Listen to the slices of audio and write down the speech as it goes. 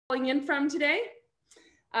in from today.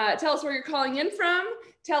 Tell us where you're calling in from.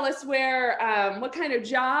 Tell us where, what kind of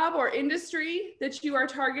job or industry that you are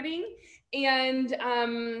targeting. And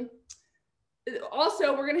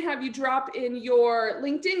also, we're going to have you drop in your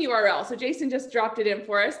LinkedIn URL. So Jason just dropped it in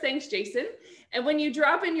for us. Thanks, Jason. And when you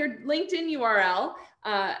drop in your LinkedIn URL,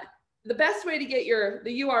 the best way to get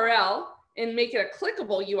the URL and make it a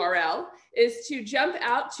clickable URL is to jump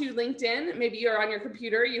out to LinkedIn. Maybe you're on your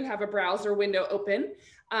computer, you have a browser window open.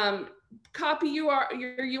 Copy your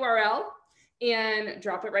URL and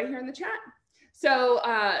drop it right here in the chat. So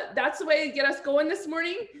that's the way to get us going this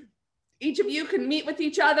morning. Each of you can meet with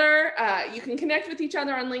each other. You can connect with each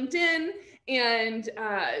other on LinkedIn, and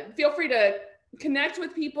feel free to connect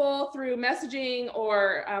with people through messaging,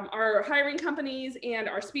 or our hiring companies and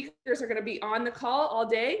our speakers are going to be on the call all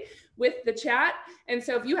day with the chat. And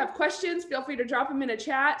so if you have questions, feel free to drop them in a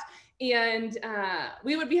chat, and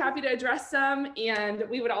we would be happy to address them. And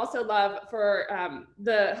we would also love for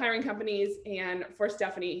the hiring companies and for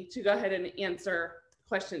Stephanie to go ahead and answer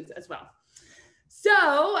questions as well.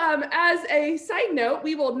 So as a side note,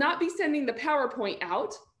 we will not be sending the PowerPoint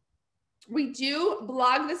out. We do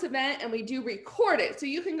blog this event and we do record it. So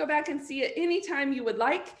you can go back and see it anytime you would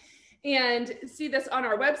like, and see this on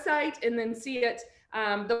our website, and then see it,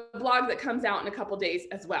 the blog that comes out in a couple days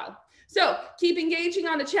as well. So keep engaging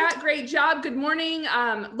on the chat. Great job. Good morning,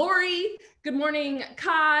 Lori. Good morning,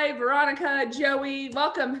 Kai, Veronica, Joey.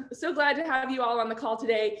 Welcome. So glad to have you all on the call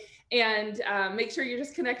today. And make sure you're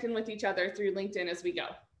just connecting with each other through LinkedIn as we go.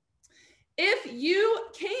 If you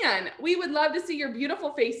can, we would love to see your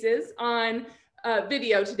beautiful faces on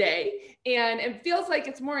video today. And it feels like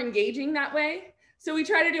it's more engaging that way. So we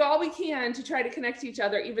try to do all we can to try to connect to each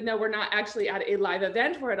other, even though we're not actually at a live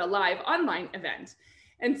event, we're at a live online event.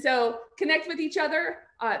 And so connect with each other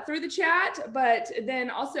through the chat, but then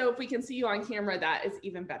also if we can see you on camera, that is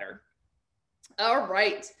even better. All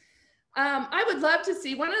right. I would love to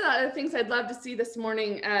see, one of the other things I'd love to see this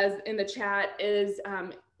morning as in the chat is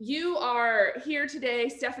you are here today.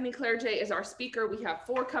 Stephanie Clergé is our speaker. We have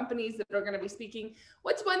 4 companies that are going to be speaking.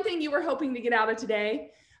 What's one thing you were hoping to get out of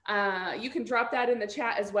today? You can drop that in the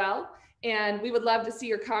chat as well. And we would love to see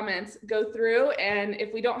your comments go through. And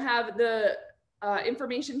if we don't have the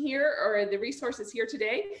information here or the resources here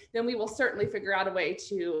today, then we will certainly figure out a way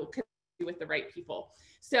to connect you with the right people.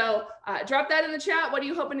 So drop that in the chat. What are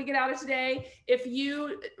you hoping to get out of today? If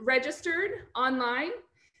you registered online,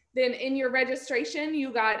 then in your registration,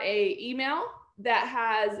 you got an email that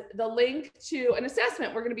has the link to an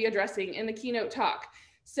assessment we're going to be addressing in the keynote talk.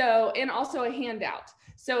 So, and also a handout.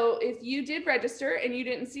 So if you did register and you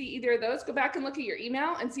didn't see either of those, go back and look at your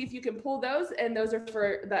email and see if you can pull those, and those are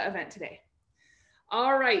for the event today.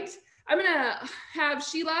 All right. I'm going to have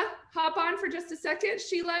Sheila hop on for just a second.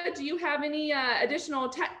 Sheila, do you have any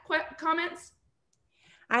additional comments?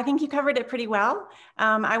 I think you covered it pretty well.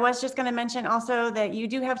 I was just going to mention also that you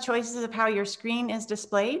do have choices of how your screen is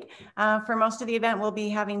displayed. For most of the event, we'll be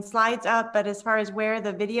having slides up, but as far as where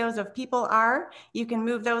the videos of people are, you can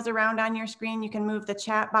move those around on your screen. You can move the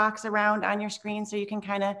chat box around on your screen, so you can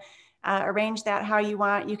kind of arrange that how you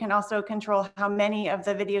want. You can also control how many of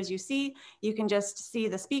the videos you see. You can just see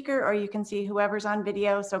the speaker, or you can see whoever's on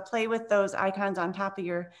video. So play with those icons on top of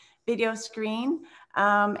your video screen.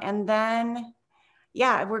 And then,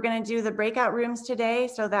 yeah, we're going to do the breakout rooms today.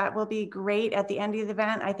 So that will be great at the end of the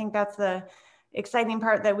event. I think that's the exciting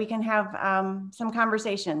part, that we can have some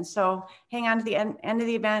conversations. So hang on to the end of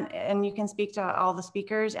the event and you can speak to all the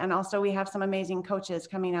speakers. And also we have some amazing coaches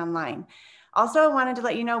coming online. Also, I wanted to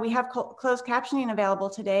let you know we have closed captioning available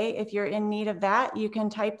today. If you're in need of that, you can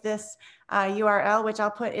type this URL, which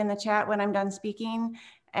I'll put in the chat when I'm done speaking,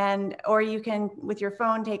 or you can, with your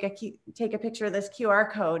phone, take a picture of this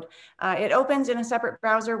QR code. It opens in a separate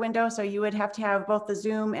browser window, so you would have to have both the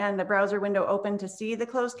Zoom and the browser window open to see the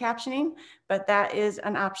closed captioning, but that is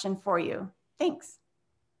an option for you. Thanks.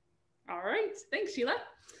 All right, thanks, Sheila.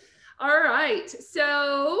 All right,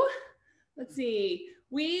 so let's see.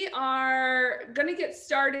 We are going to get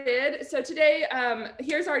started. So today,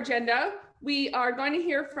 here's our agenda. We are going to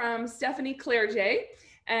hear from Stephanie Clergé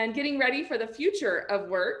and getting ready for the future of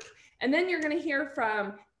work. And then you're going to hear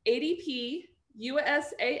from ADP,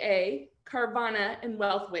 USAA, Carvana, and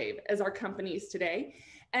WealthWave as our companies today.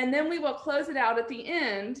 And then we will close it out at the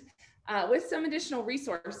end with some additional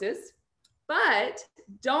resources. But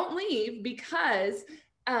don't leave, because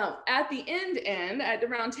at the end, at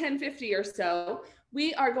around 10:50 or so,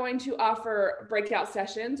 we are going to offer breakout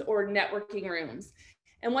sessions or networking rooms.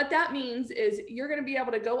 And what that means is you're going to be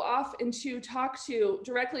able to go off and to talk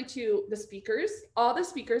directly to the speakers. All the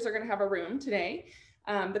speakers are going to have a room today.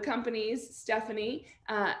 The companies, Stephanie,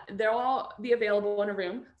 they'll all be available in a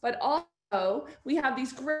room, but also we have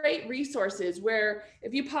these great resources where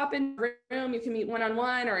if you pop in the room, you can meet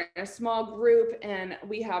one-on-one or in a small group, and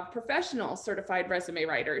we have professional certified resume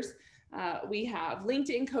writers. We have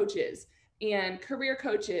LinkedIn coaches and career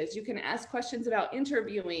coaches. You can ask questions about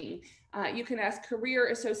interviewing. You can ask career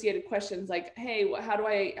associated questions like, hey, how do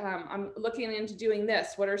I'm looking into doing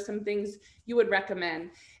this. What are some things you would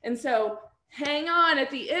recommend? And so hang on at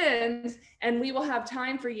the end and we will have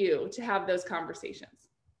time for you to have those conversations.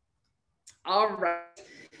 All right.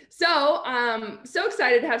 So so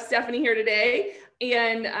excited to have Stephanie here today.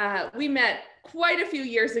 And we met quite a few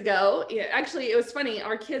years ago. Actually, it was funny.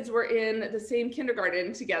 Our kids were in the same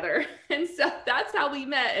kindergarten together. And so that's how we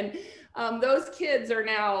met. And those kids are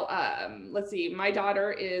now, let's see, my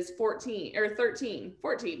daughter is 14.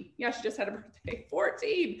 Yeah, she just had a birthday,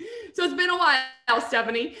 14. So it's been a while,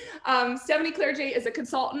 Stephanie. Stephanie Clergé is a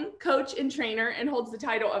consultant, coach, and trainer, and holds the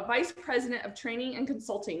title of Vice President of Training and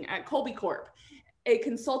Consulting at Kolbe Corp, a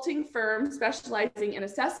consulting firm specializing in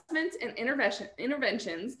assessments and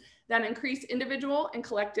interventions that increase individual and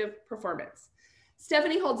collective performance.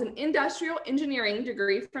 Stephanie holds an industrial engineering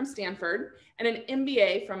degree from Stanford and an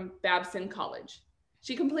MBA from Babson College.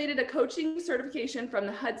 She completed a coaching certification from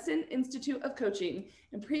the Hudson Institute of Coaching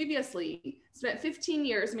and previously spent 15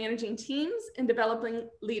 years managing teams and developing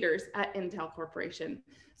leaders at Intel Corporation.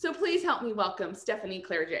 So please help me welcome Stephanie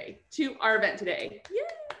Clergé to our event today. Yay!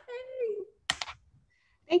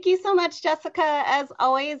 Thank you so much, Jessica. As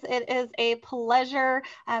always, it is a pleasure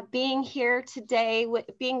being here today,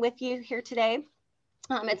 being with you here today.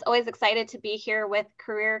 It's always excited to be here with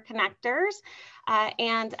Career Connectors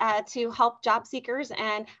and to help job seekers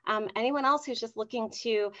and anyone else who's just looking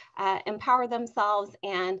to empower themselves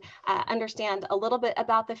and understand a little bit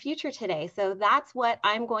about the future today. So that's what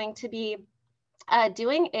I'm going to be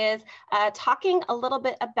doing is talking a little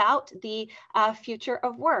bit about the future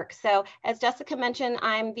of work. So as Jessica mentioned,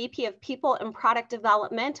 I'm VP of People and Product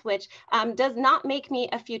Development, which does not make me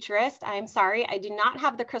a futurist. I'm sorry, I do not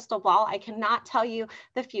have the crystal ball. I cannot tell you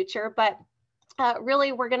the future, but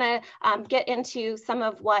really, we're going to get into some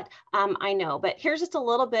of what I know, but here's just a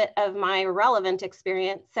little bit of my relevant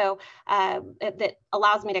experience. So that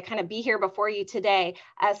allows me to kind of be here before you today.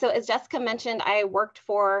 So as Jessica mentioned, I worked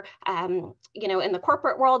for, you know, in the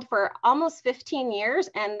corporate world for almost 15 years.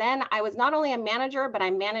 And then I was not only a manager, but I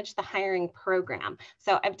managed the hiring program.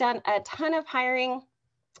 So I've done a ton of hiring.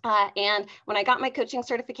 And when I got my coaching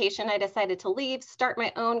certification, I decided to leave, start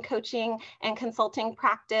my own coaching and consulting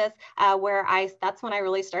practice, that's when I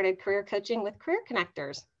really started career coaching with Career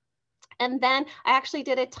Connectors. And then I actually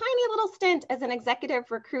did a tiny little stint as an executive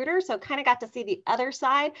recruiter. So kind of got to see the other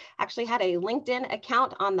side, actually had a LinkedIn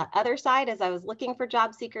account on the other side as I was looking for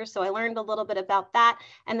job seekers. So I learned a little bit about that.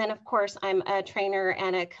 And then of course, I'm a trainer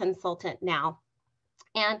and a consultant now.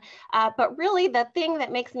 And, but really the thing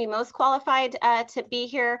that makes me most qualified to be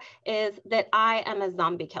here is that I am a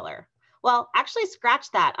zombie killer. Well, actually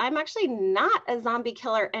scratch that. I'm actually not a zombie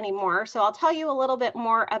killer anymore. So I'll tell you a little bit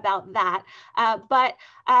more about that. But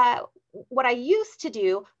what I used to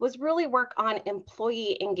do was really work on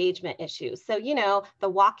employee engagement issues. So, you know, the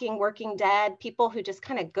walking, working dead, people who just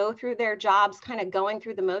kind of go through their jobs, kind of going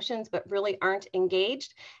through the motions, but really aren't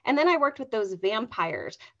engaged. And then I worked with those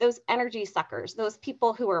vampires, those energy suckers, those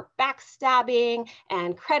people who are backstabbing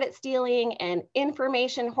and credit stealing and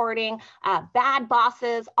information hoarding, bad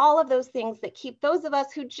bosses, all of those things that keep those of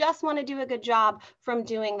us who just want to do a good job from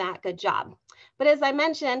doing that good job. But as I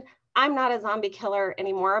mentioned, I'm not a zombie killer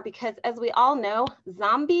anymore because as we all know,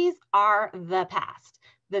 zombies are the past.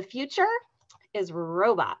 The future is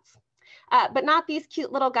robots. But not these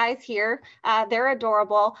cute little guys here. They're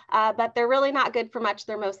adorable, but they're really not good for much.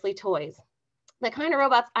 They're mostly toys. The kind of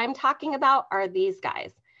robots I'm talking about are these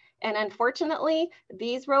guys. And unfortunately,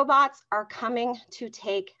 these robots are coming to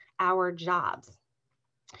take our jobs.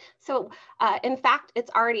 So in fact,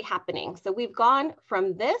 it's already happening. So we've gone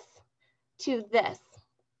from this to this.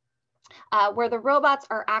 Where the robots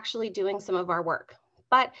are actually doing some of our work.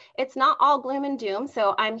 But it's not all gloom and doom.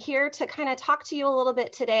 So I'm here to kind of talk to you a little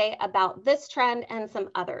bit today about this trend and some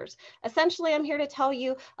others. Essentially, I'm here to tell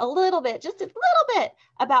you a little bit, just a little bit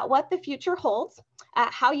about what the future holds,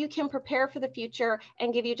 how you can prepare for the future,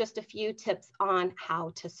 and give you just a few tips on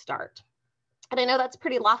how to start. And I know that's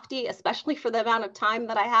pretty lofty, especially for the amount of time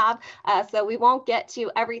that I have. So we won't get to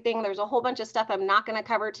everything. There's a whole bunch of stuff I'm not going to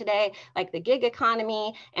cover today, like the gig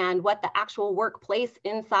economy and what the actual workplace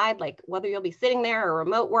inside, like whether you'll be sitting there or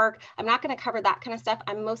remote work. I'm not going to cover that kind of stuff.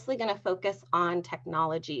 I'm mostly going to focus on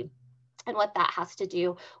technology and what that has to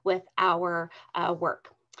do with our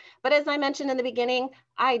work. But as I mentioned in the beginning,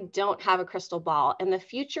 I don't have a crystal ball, and the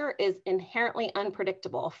future is inherently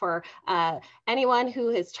unpredictable. For anyone who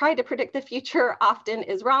has tried to predict the future often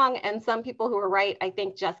is wrong, and some people who are right, I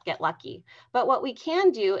think, just get lucky. But what we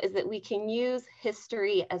can do is that we can use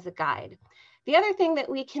history as a guide. The other thing that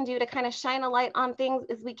we can do to kind of shine a light on things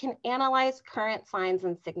is we can analyze current signs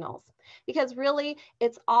and signals, because really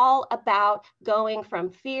it's all about going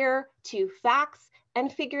from fear to facts and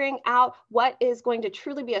figuring out what is going to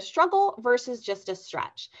truly be a struggle versus just a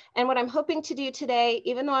stretch. And what I'm hoping to do today,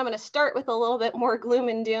 even though I'm going to start with a little bit more gloom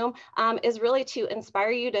and doom, is really to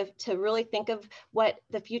inspire you to really think of what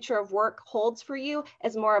the future of work holds for you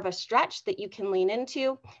as more of a stretch that you can lean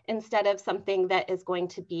into instead of something that is going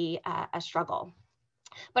to be a struggle.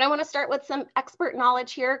 But I want to start with some expert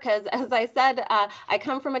knowledge here because, as I said, I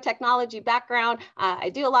come from a technology background. I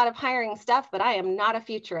do a lot of hiring stuff, but I am not a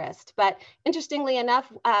futurist. But interestingly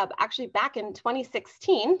enough, actually back in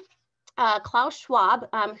 2016, Klaus Schwab,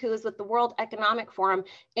 who is with the World Economic Forum,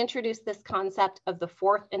 introduced this concept of the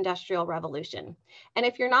fourth industrial revolution. And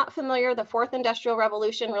if you're not familiar, the fourth industrial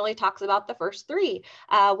revolution really talks about the first three,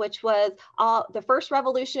 which was the first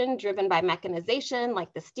revolution driven by mechanization,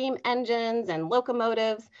 like the steam engines and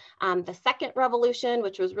locomotives. The second revolution,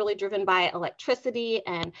 which was really driven by electricity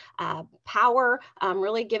and power,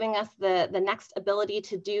 really giving us the next ability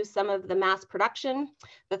to do some of the mass production.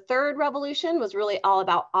 The third revolution was really all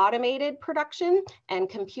about automated production and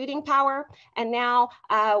computing power. And now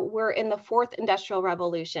we're in the fourth industrial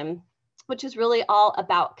revolution, which is really all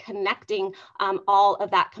about connecting all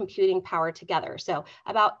of that computing power together. So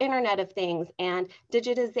about Internet of Things and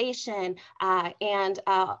digitization and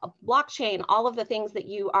blockchain, all of the things that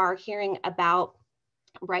you are hearing about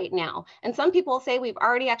right now. And some people say we've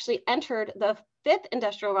already actually entered the fifth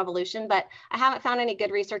industrial revolution, but I haven't found any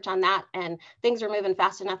good research on that, and things are moving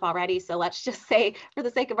fast enough already. So let's just say, for the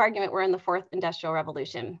sake of argument, we're in the fourth industrial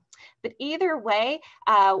revolution. But either way,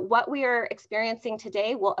 what we are experiencing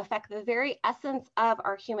today will affect the very essence of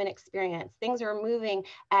our human experience. Things are moving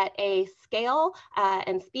at a scale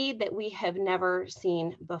and speed that we have never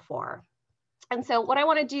seen before. And so what I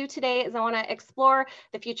want to do today is I want to explore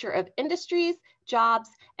the future of industries, jobs,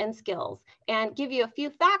 and skills, and give you a few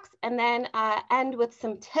facts, and then end with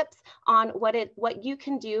some tips on what you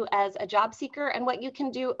can do as a job seeker and what you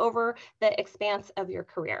can do over the expanse of your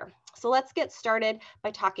career. So let's get started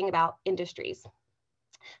by talking about industries.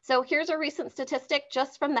 So here's a recent statistic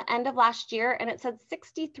just from the end of last year, and it said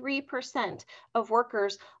 63% of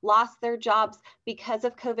workers lost their jobs because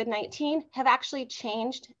of COVID-19 have actually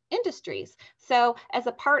changed industries. So as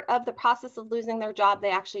a part of the process of losing their job,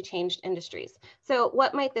 they actually changed industries. So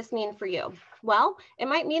what might this mean for you? Well, it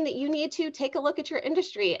might mean that you need to take a look at your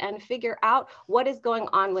industry and figure out what is going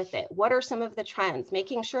on with it. What are some of the trends?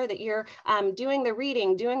 Making sure that you're doing the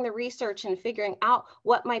reading, doing the research, and figuring out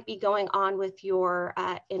what might be going on with your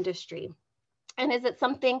industry. And is it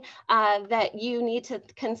something that you need to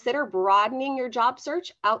consider broadening your job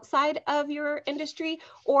search outside of your industry?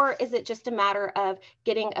 Or is it just a matter of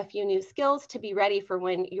getting a few new skills to be ready for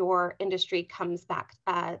when your industry comes back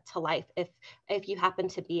to life, if you happen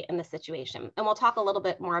to be in the situation? And we'll talk a little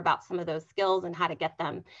bit more about some of those skills and how to get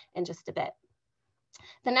them in just a bit.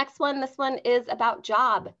 The next one, this one is about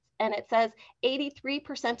job. And it says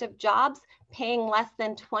 83% of jobs paying less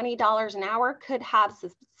than $20 an hour could have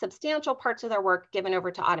substantial parts of their work given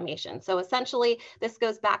over to automation. So essentially, this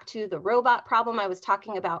goes back to the robot problem I was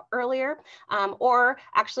talking about earlier, or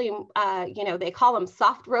actually, they call them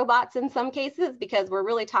soft robots in some cases, because we're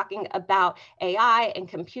really talking about AI and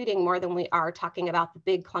computing more than we are talking about the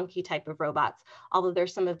big clunky type of robots, although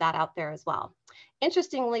there's some of that out there as well.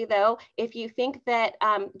 Interestingly, though, if you think that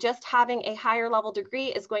just having a higher level degree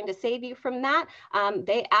is going to save you from that,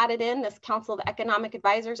 they added in, this Council of Economic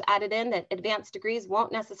Advisors added in that advanced degrees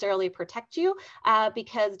won't necessarily protect you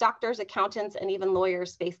because doctors, accountants, and even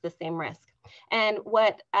lawyers face the same risk. And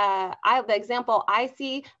what the example I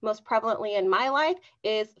see most prevalently in my life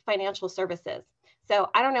is financial services. So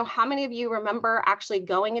I don't know how many of you remember actually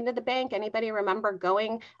going into the bank. Anybody remember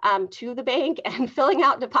going to the bank and filling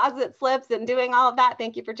out deposit slips and doing all of that?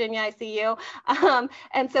 Thank you, Virginia, I see you.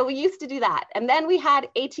 And so we used to do that. And then we had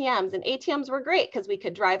ATMs, and ATMs were great because we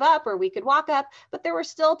could drive up or we could walk up, but there were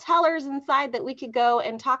still tellers inside that we could go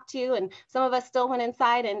and talk to. And some of us still went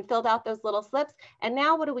inside and filled out those little slips. And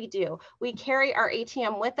now what do? We carry our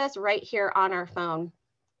ATM with us right here on our phone.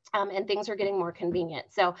 And things are getting more convenient.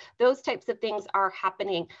 So those types of things are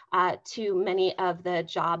happening to many of the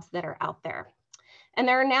jobs that are out there. And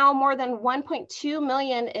there are now more than 1.2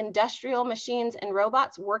 million industrial machines and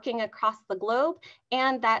robots working across the globe,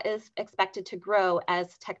 and that is expected to grow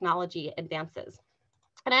as technology advances.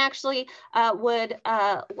 And I actually would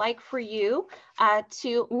like for you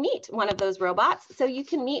to meet one of those robots. So you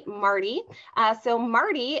can meet Marty. So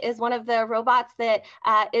Marty is one of the robots that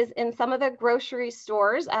is in some of the grocery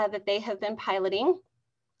stores that they have been piloting.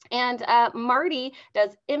 And Marty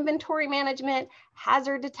does inventory management,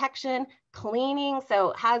 hazard detection, cleaning.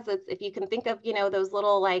 So has its, if you can think of, you know, those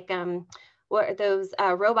little like, those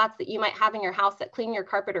robots that you might have in your house that clean your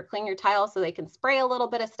carpet or clean your tile, so they can spray a little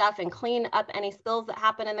bit of stuff and clean up any spills that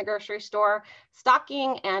happen in the grocery store,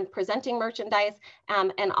 stocking and presenting merchandise,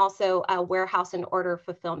 and also warehouse and order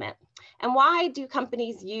fulfillment. And why do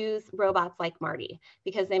companies use robots like Marty?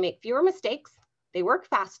 Because they make fewer mistakes, they work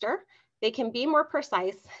faster, they can be more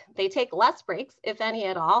precise, they take less breaks, if any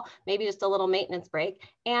at all, maybe just a little maintenance break,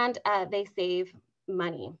 and they save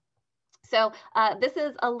money. So this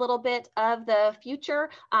is a little bit of the future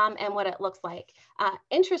and what it looks like.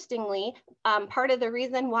 Interestingly, part of the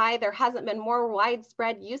reason why there hasn't been more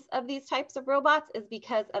widespread use of these types of robots is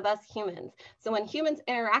because of us humans. So when humans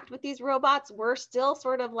interact with these robots, we're still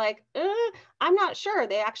sort of like, I'm not sure.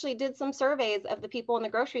 They actually did some surveys of the people in the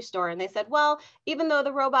grocery store, and they said, well, even though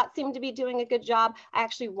the robots seem to be doing a good job, I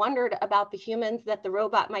actually wondered about the humans that the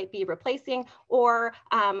robot might be replacing, or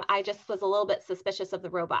I just was a little bit suspicious of the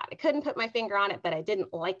robot. I couldn't put my finger on it, but I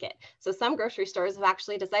didn't like it. So some grocery stores have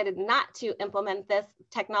actually decided not to implement this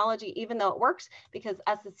technology, even though it works, because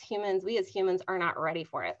us as humans, we as humans are not ready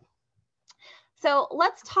for it. So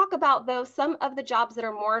let's talk about, though, some of the jobs that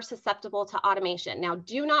are more susceptible to automation. Now,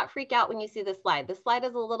 do not freak out when you see this slide. This slide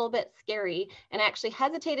is a little bit scary, and I actually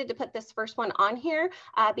hesitated to put this first one on here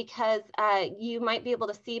because you might be able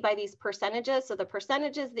to see by these percentages. So the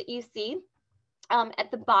percentages that you see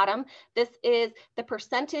at the bottom, this is the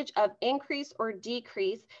percentage of increase or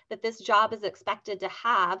decrease that this job is expected to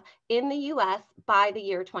have in the US by the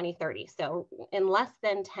year 2030. So in less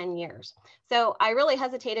than 10 years. So I really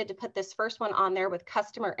hesitated to put this first one on there with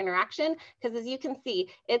customer interaction, because as you can see,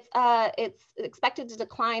 it's expected to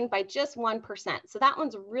decline by just 1%. So that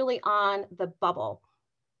one's really on the bubble.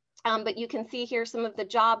 But you can see here some of the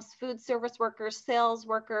jobs: food service workers, sales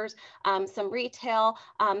workers, some retail,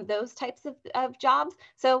 those types of jobs.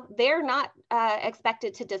 So they're not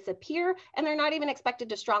expected to disappear, and they're not even expected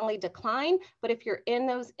to strongly decline. But if you're in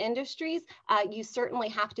those industries, you certainly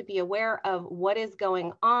have to be aware of what is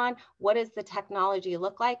going on, what does the technology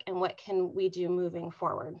look like, and what can we do moving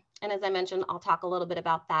forward. And as I mentioned, I'll talk a little bit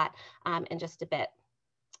about that in just a bit.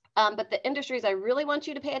 But the industries I really want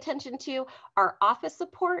you to pay attention to are office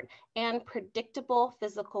support and predictable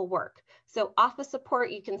physical work. So office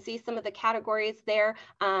support, you can see some of the categories there,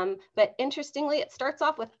 but interestingly, it starts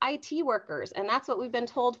off with IT workers, and that's what we've been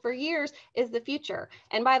told for years is the future.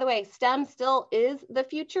 And by the way, STEM still is the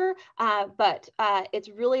future, but it's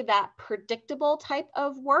really that predictable type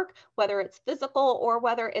of work, whether it's physical or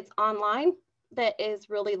whether it's online, that is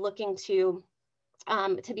really looking to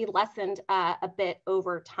be lessened a bit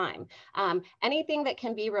over time. Anything that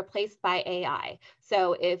can be replaced by AI.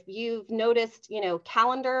 So if you've noticed, you know,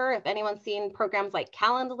 Calendar, if anyone's seen programs like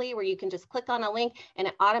Calendly, where you can just click on a link and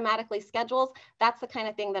it automatically schedules, that's the kind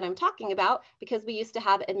of thing that I'm talking about, because we used to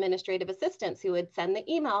have administrative assistants who would send the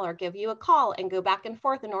email or give you a call and go back and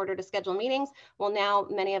forth in order to schedule meetings. Well, now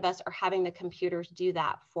many of us are having the computers do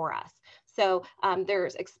that for us. So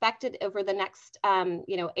there's expected over the next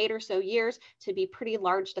 8 or so years to be pretty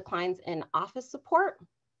large declines in office support.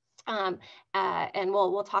 And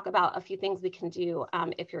we'll talk about a few things we can do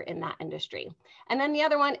if you're in that industry. And then the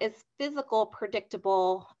other one is physical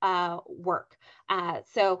predictable work.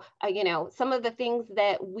 So some of the things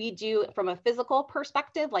that we do from a physical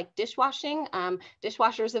perspective, like dishwashing.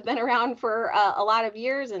 Dishwashers have been around for a lot of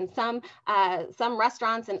years, and some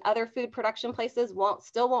restaurants and other food production places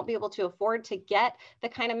still won't be able to afford to get the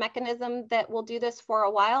kind of mechanism that will do this for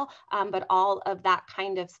a while. But all of that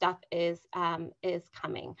kind of stuff is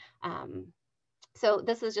coming. So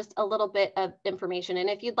this is just a little bit of information. And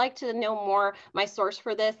if you'd like to know more, my source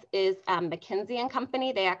for this is McKinsey &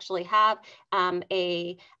 Company. They actually have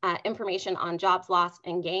information on jobs lost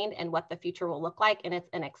and gained and what the future will look like. And it's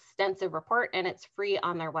an extensive report, and it's free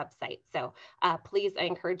on their website. So please, I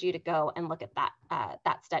encourage you to go and look at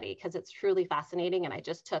that study, because it's truly fascinating. And I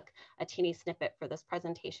just took a teeny snippet for this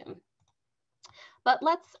presentation. But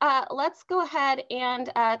let's go ahead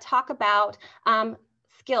and talk about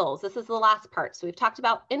skills. This is the last part. So we've talked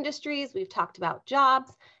about industries, we've talked about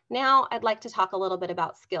jobs. Now I'd like to talk a little bit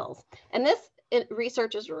about skills. And this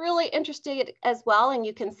research is really interesting as well. And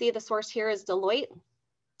you can see the source here is Deloitte.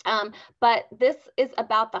 But this is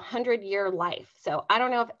about the 100-year life. So I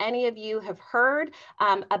don't know if any of you have heard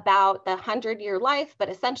about the 100-year life, but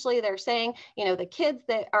essentially they're saying, you know, the kids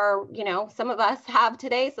that are, you know, some of us have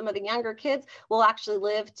today, some of the younger kids will actually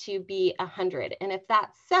live to be 100. And if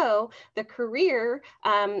that's so, the career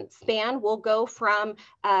span will go from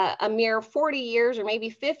a mere 40 years or maybe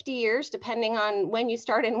 50 years, depending on when you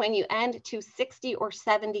start and when you end, to 60 or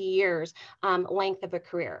 70 years length of a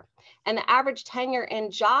career. And the average tenure in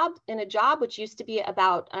a job, which used to be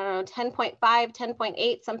about 10.5,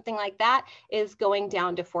 10.8, something like that, is going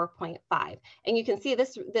down to 4.5. And you can see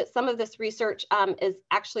this, that some of this research is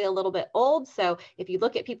actually a little bit old. So if you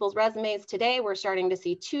look at people's resumes today, we're starting to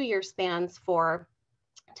see 2-year spans for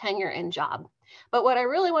tenure in job. But what I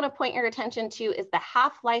really want to point your attention to is the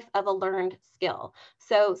half-life of a learned skill.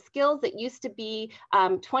 So skills that used to be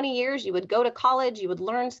 20 years, you would go to college, you would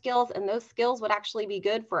learn skills, and those skills would actually be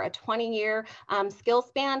good for a 20-year skill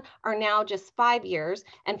span, are now just 5 years.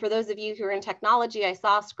 And for those of you who are in technology, I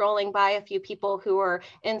saw scrolling by a few people who are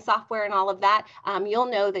in software and all of that, you'll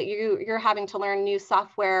know that you're having to learn new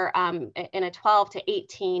software in a 12 to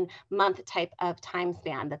 18 month type of time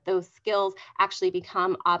span, that those skills actually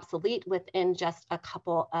become obsolete within just a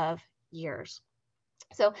couple of years.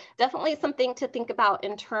 So definitely something to think about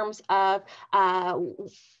in terms of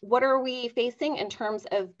what are we facing in terms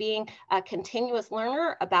of being a continuous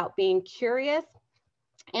learner, about being curious,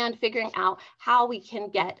 and figuring out how we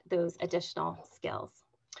can get those additional skills.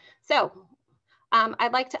 So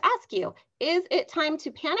I'd like to ask you, is it time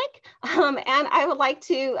to panic? And I would like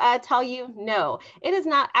to tell you, no, it is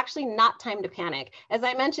actually not time to panic. As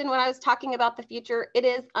I mentioned when I was talking about the future, it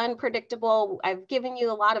is unpredictable. I've given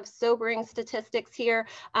you a lot of sobering statistics here,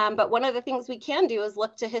 but one of the things we can do is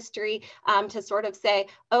look to history to sort of say,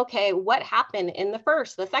 okay, what happened in the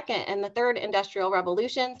first, the second, and the third industrial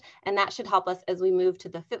revolutions? And that should help us as we move to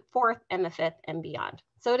the fourth and the fifth and beyond.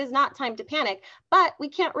 So it is not time to panic, but we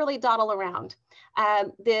can't really dawdle around.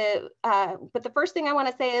 But the first thing I want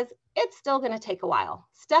to say is it's still going to take a while.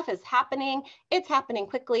 Stuff is happening. It's happening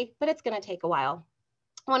quickly, but it's going to take a while.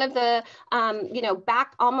 One of the,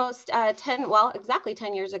 back almost exactly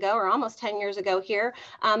 10 years ago, or almost 10 years ago here,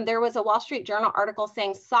 there was a Wall Street Journal article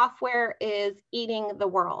saying software is eating the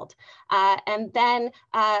world. And then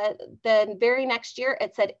the very next year,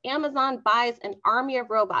 it said Amazon buys an army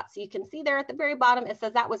of robots. So you can see there at the very bottom, it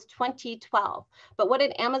says that was 2012. But what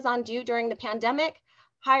did Amazon do during the pandemic?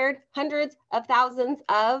 Hired hundreds of thousands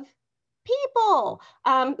of people.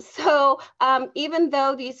 Even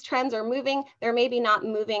though these trends are moving, they're maybe not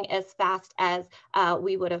moving as fast as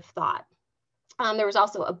we would have thought. There was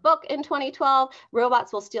also a book in 2012,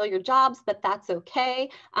 Robots Will Steal Your Jobs, but that's okay.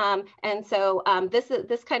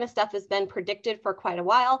 This kind of stuff has been predicted for quite a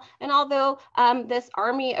while. And although this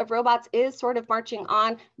army of robots is sort of marching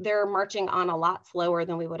on, they're marching on a lot slower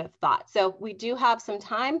than we would have thought. So we do have some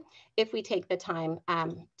time if we take the time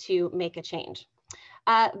to make a change.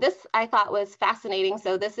 This I thought was fascinating.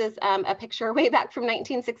 So this is a picture way back from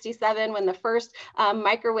 1967 when the first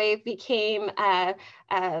microwave became,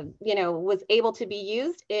 was able to be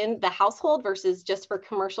used in the household versus just for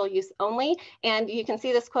commercial use only. And you can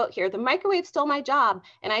see this quote here, "The microwave stole my job."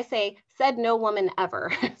 And I say, said no woman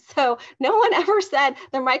ever. So no one ever said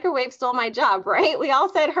the microwave stole my job, right? We all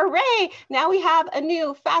said, hooray, now we have a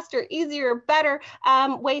new, faster, easier, better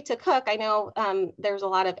way to cook. I know there's a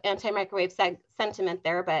lot of anti-microwave sentiment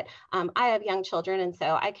there, but I have young children, and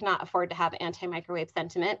so I cannot afford to have anti-microwave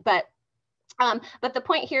sentiment. But the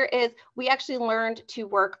point here is we actually learned to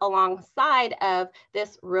work alongside of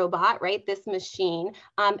this robot, right? This machine.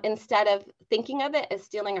 Instead of thinking of it as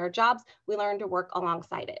stealing our jobs, we learned to work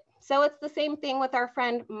alongside it. So it's the same thing with our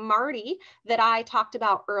friend Marty that I talked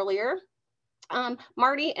about earlier.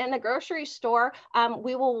 Marty in the grocery store,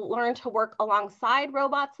 we will learn to work alongside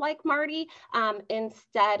robots like Marty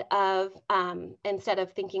instead of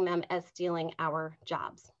thinking them as stealing our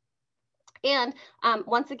jobs. And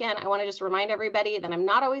once again, I want to just remind everybody that I'm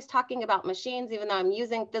not always talking about machines, even though I'm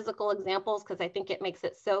using physical examples because I think it makes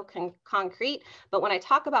it so concrete. But when I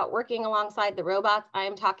talk about working alongside the robots, I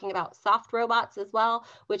am talking about soft robots as well,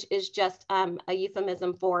 which is just a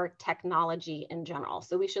euphemism for technology in general.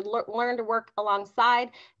 So we should learn to work alongside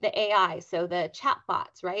the AI, so the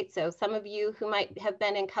chatbots, right? So some of you who might have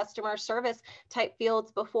been in customer service type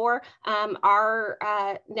fields before are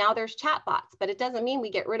now there's chatbots, but it doesn't mean we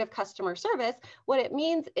get rid of customer service. What it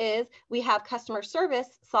means is we have customer service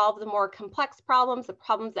solve the more complex problems, the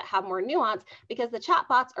problems that have more nuance, because the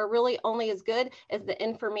chatbots are really only as good as the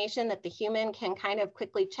information that the human can kind of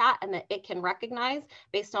quickly chat and that it can recognize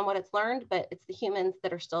based on what it's learned, but it's the humans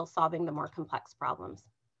that are still solving the more complex problems.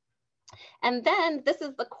 And then this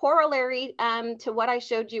is the corollary to what I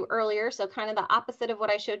showed you earlier. So kind of the opposite of what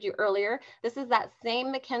I showed you earlier. This is that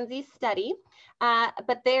same McKinsey study,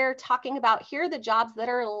 but they're talking about here are the jobs that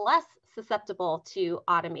are less susceptible to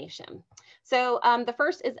automation. So the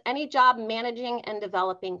first is any job managing and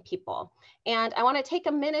developing people. And I want to take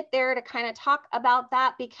a minute there to kind of talk about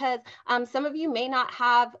that because some of you may not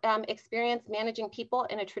have experience managing people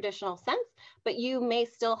in a traditional sense, but you may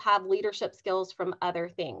still have leadership skills from other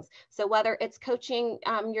things. So whether it's coaching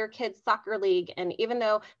your kids' soccer league, and even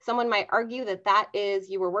though someone might argue that that is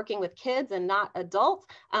you were working with kids and not adults,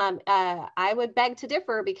 I would beg to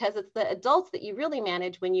differ because it's the adults that you really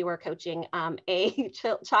manage when you are coaching a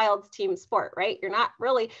child's team sport, right? You're not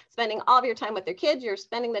really spending all of your time with their kids, you're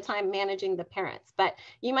spending the time managing the parents, but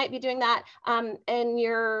you might be doing that in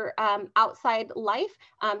your outside life,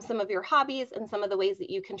 some of your hobbies and some of the ways that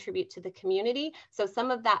you contribute to the community. So some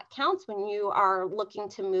of that counts when you are looking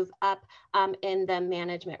to move up in the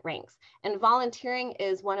management ranks. And volunteering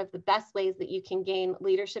is one of the best ways that you can gain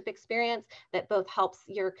leadership experience that both helps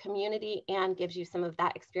your community and gives you some of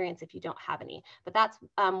that experience if you don't have any. But that's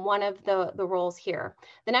one of the roles here.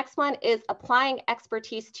 The next one is applying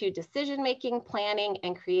expertise to decision-making, planning,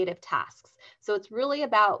 and creative tasks. So it's really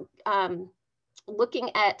about looking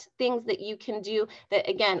at things that you can do that,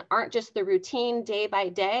 again, aren't just the routine day by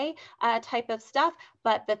day type of stuff,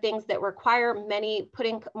 but the things that require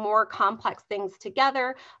putting more complex things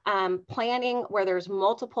together, planning where there's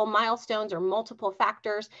multiple milestones or multiple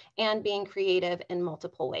factors, and being creative in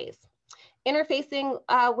multiple ways. Interfacing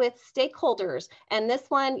with stakeholders. And this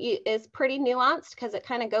one is pretty nuanced because it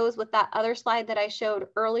kind of goes with that other slide that I showed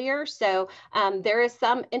earlier. So there is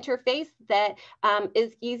some interface that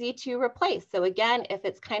is easy to replace. So again, if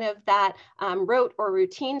it's kind of that rote or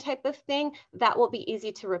routine type of thing, that will be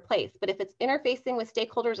easy to replace. But if it's interfacing with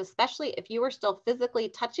stakeholders, especially if you are still physically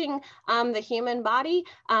touching the human body,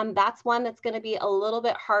 that's one that's going to be a little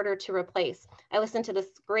bit harder to replace. I listened to this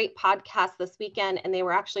great podcast this weekend, and they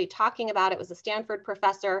were actually talking about, it was a Stanford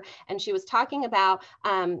professor, and she was talking about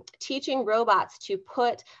teaching robots to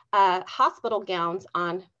put hospital gowns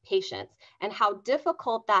on patients and how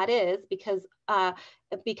difficult that is because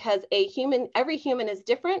every human is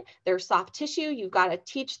different. There's soft tissue. You've got to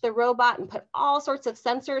teach the robot and put all sorts of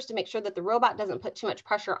sensors to make sure that the robot doesn't put too much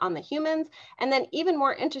pressure on the humans. And then even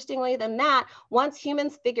more interestingly than that, once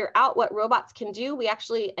humans figure out what robots can do,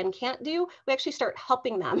 and can't do, we actually start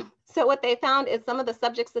helping them. So what they found is some of the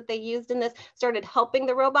subjects that they used in this started helping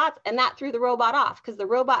the robots, and that threw the robot off because the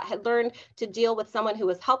robot had learned to deal with someone who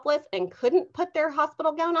was helpless and couldn't put their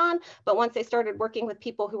hospital gown on. But once they started working with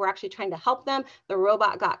people who were actually trying to help them, the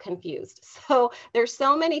robot got confused. So there's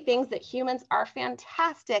so many things that humans are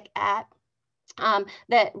fantastic at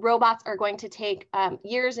that robots are going to take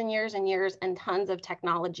years and years and years and tons of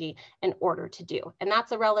technology in order to do. And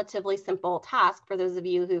that's a relatively simple task for those of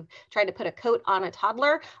you who've tried to put a coat on a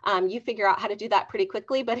toddler. You figure out how to do that pretty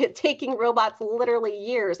quickly, but it's taking robots literally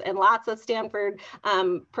years and lots of Stanford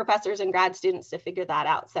professors and grad students to figure that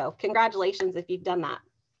out. So congratulations if you've done that.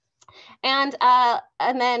 And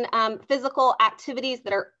then physical activities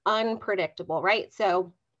that are unpredictable, right?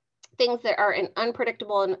 So things that are in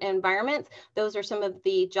unpredictable environments, those are some of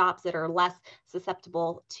the jobs that are less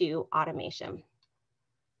susceptible to automation.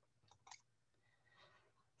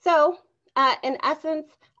 So in essence,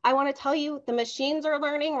 I want to tell you the machines are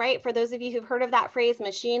learning, right? For those of you who've heard of that phrase,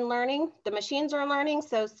 machine learning, the machines are learning,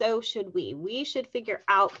 so should we. We should figure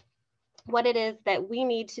out what it is that we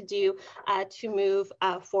need to do to move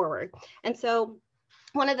forward. And so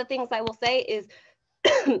one of the things I will say is,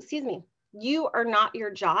 excuse me, you are not your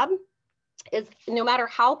job. Is no matter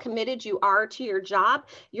how committed you are to your job,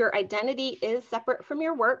 your identity is separate from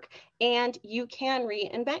your work, and you can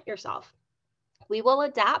reinvent yourself. We will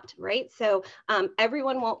adapt, right? So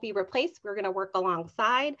everyone won't be replaced. We're going to work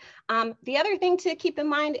alongside. The other thing to keep in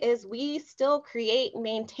mind is we still create,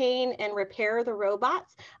 maintain, and repair the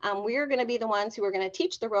robots. We're going to be the ones who are going to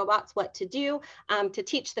teach the robots what to do, to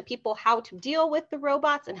teach the people how to deal with the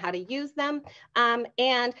robots and how to use them.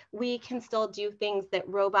 And we can still do things that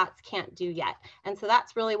robots can't do yet. And so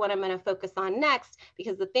that's really what I'm going to focus on next,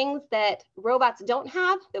 because the things that robots don't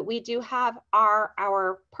have that we do have are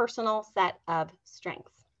our personal set of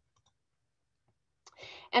strengths.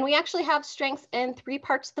 And we actually have strengths in 3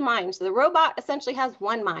 parts of the mind. So the robot essentially has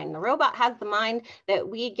one mind. The robot has the mind that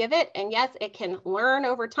we give it. And yes, it can learn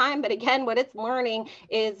over time. But again, what it's learning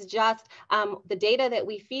is just the data that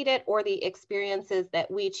we feed it or the experiences that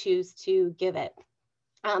we choose to give it.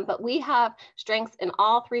 But we have strengths in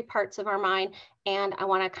all 3 parts of our mind. And I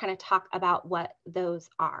want to kind of talk about what those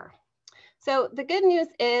are. So the good news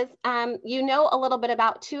is you know a little bit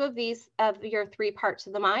about two of these of your three parts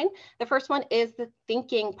of the mind. The first one is the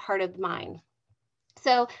thinking part of the mind.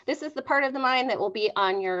 So this is the part of the mind that will be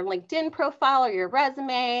on your LinkedIn profile or your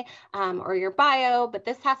resume or your bio, but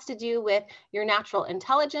this has to do with your natural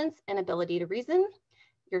intelligence and ability to reason,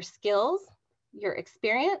 your skills, your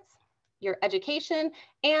experience, your education,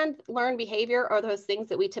 and learned behavior, or those things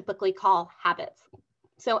that we typically call habits.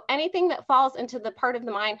 So anything that falls into the part of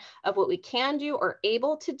the mind of what we can do or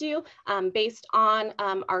able to do based on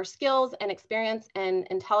our skills and experience and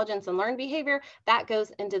intelligence and learned behavior, that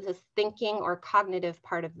goes into this thinking or cognitive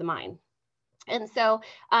part of the mind. And so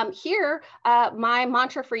here, my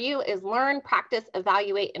mantra for you is learn, practice,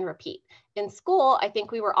 evaluate, and repeat. In school, I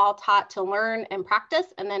think we were all taught to learn and practice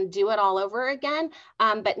and then do it all over again.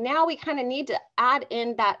 But now we kind of need to add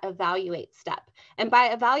in that evaluate step. And by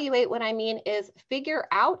evaluate, what I mean is figure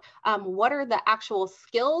out what are the actual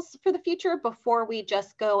skills for the future before we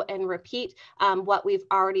just go and repeat what we've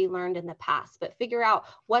already learned in the past, but figure out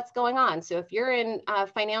what's going on. So if you're in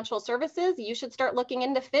financial services, you should start looking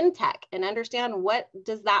into fintech and understand what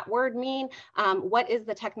does that word mean? What is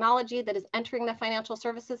the technology that is entering the financial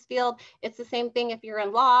services field? It's the same thing if you're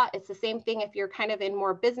in law. It's the same thing if you're kind of in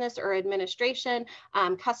more business or administration,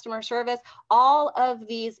 customer service. All of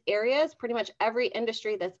these areas, pretty much every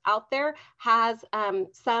industry that's out there has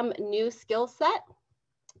some new skill set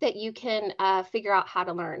that you can figure out how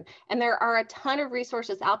to learn. And there are a ton of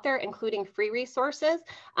resources out there, including free resources.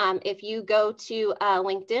 If you go to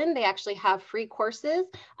LinkedIn, they actually have free courses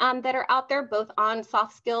that are out there, both on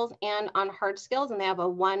soft skills and on hard skills. And they have a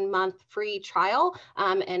 1-month free trial.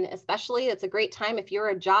 And especially it's a great time if you're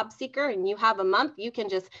a job seeker and you have a month, you can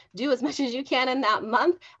just do as much as you can in that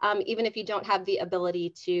month, even if you don't have the ability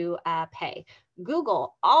to pay.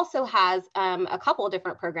 Google also has a couple of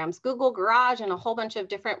different programs, Google Garage and a whole bunch of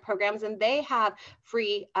different programs, and they have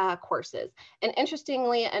free courses. And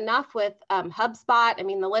interestingly enough, with HubSpot, I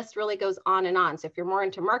mean, the list really goes on and on. So if you're more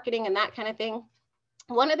into marketing and that kind of thing,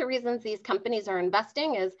 one of the reasons these companies are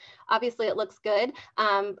investing is obviously it looks good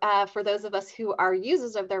for those of us who are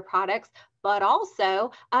users of their products, but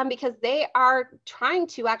also because they are trying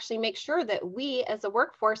to actually make sure that we as a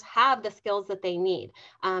workforce have the skills that they need.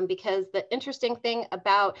 Because the interesting thing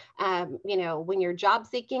about, when you're job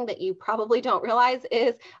seeking that you probably don't realize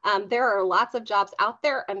is there are lots of jobs out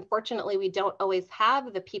there. Unfortunately, we don't always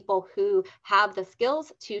have the people who have the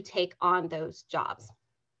skills to take on those jobs.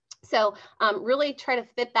 So really try to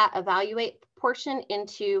fit that evaluate portion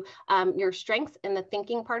into your strengths in the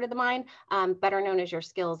thinking part of the mind, better known as your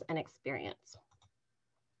skills and experience.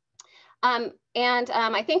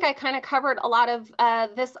 I think I kind of covered a lot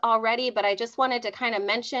of this already, but I just wanted to kind of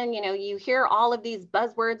mention, you hear all of these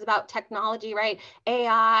buzzwords about technology, right?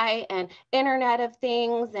 AI and Internet of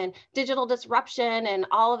Things and digital disruption and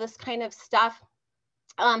all of this kind of stuff.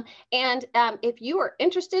 If you are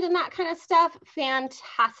interested in that kind of stuff,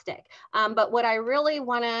 fantastic. But what I really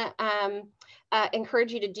want to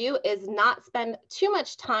encourage you to do is not spend too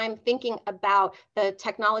much time thinking about the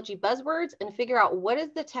technology buzzwords and figure out what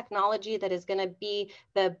is the technology that is going to be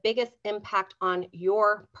the biggest impact on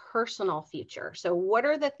your personal future. So what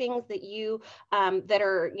are the things that you that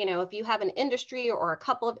are, if you have an industry or a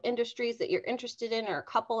couple of industries that you're interested in or a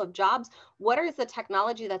couple of jobs, what is the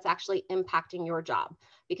technology that's actually impacting your job?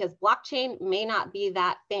 Because blockchain may not be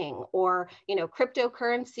that thing, or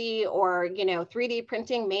cryptocurrency or 3D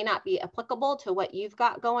printing may not be applicable to what you've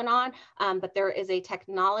got going on, but there is a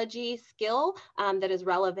technology skill that is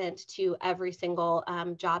relevant to every single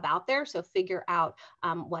job out there. So figure out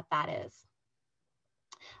what that is.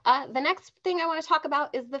 The next thing I want to talk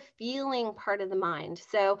about is the feeling part of the mind.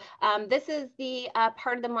 So this is the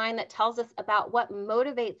part of the mind that tells us about what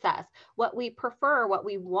motivates us, what we prefer, what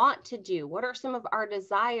we want to do, what are some of our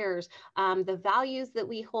desires, the values that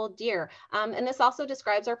we hold dear. And this also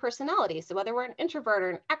describes our personality. So whether we're an introvert or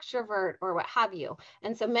an extrovert or what have you.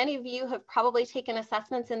 And so many of you have probably taken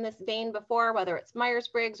assessments in this vein before, whether it's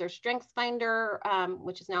Myers-Briggs or StrengthsFinder,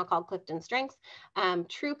 which is now called Clifton Strengths,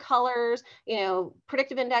 True Colors,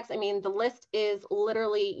 Predictive Index. I mean, the list is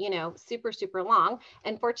literally, super, super long.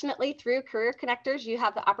 And fortunately, through Career Connectors, you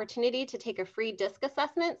have the opportunity to take a free DISC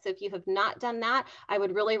assessment. So if you have not done that, I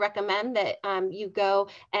would really recommend that you go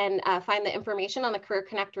and find the information on the Career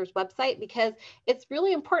Connectors website, because it's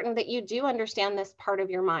really important that you do understand this part of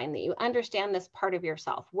your mind, that you understand this part of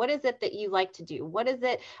yourself. What is it that you like to do? What is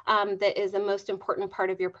it that is the most important part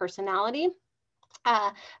of your personality?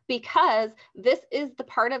 Because this is the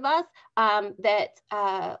part of us that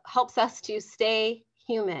helps us to stay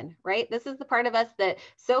human, right? This is the part of us that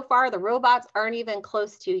so far the robots aren't even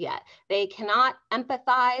close to yet. They cannot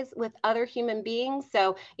empathize with other human beings.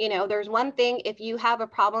 So, you know, there's one thing if you have a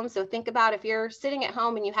problem. So think about if you're sitting at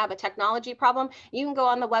home and you have a technology problem, you can go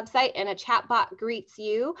on the website and a chatbot greets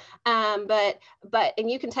you. And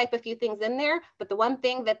you can type a few things in there. But the one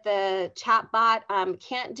thing that the chatbot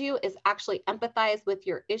can't do is actually empathize with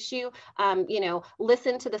your issue. You know,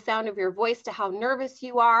 listen to the sound of your voice, to how nervous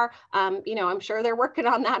you are. You know, I'm sure they're working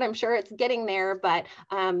on that. I'm sure it's getting there, but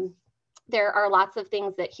there are lots of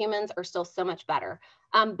things that humans are still so much better.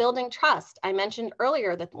 Building trust. I mentioned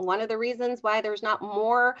earlier that one of the reasons why there's not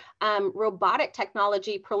more robotic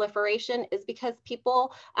technology proliferation is because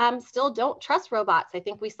people still don't trust robots. I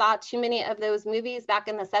think we saw too many of those movies back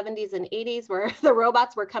in the 70s and 80s where the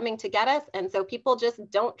robots were coming to get us. And so people just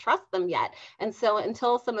don't trust them yet. And so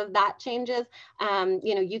until some of that changes,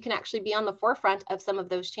 you know, you can actually be on the forefront of some of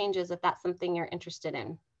those changes if that's something you're interested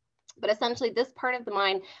in. But essentially, this part of the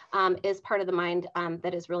mind is part of the mind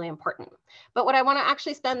that is really important. But what I want to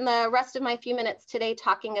actually spend the rest of my few minutes today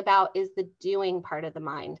talking about is the doing part of the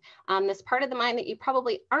mind. This part of the mind that you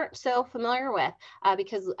probably aren't so familiar with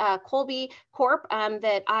because Kolbe Corp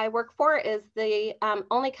that I work for is the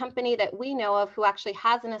only company that we know of who actually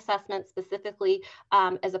has an assessment specifically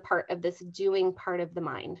as a part of this doing part of the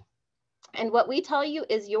mind. And what we tell you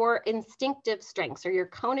is your instinctive strengths or your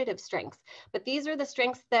cognitive strengths. But these are the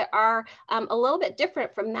strengths that are a little bit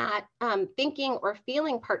different from that thinking or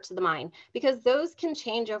feeling parts of the mind, because those can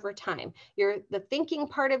change over time. The thinking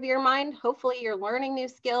part of your mind, hopefully you're learning new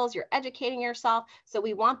skills, you're educating yourself. So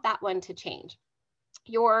we want that one to change.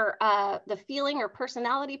 The feeling or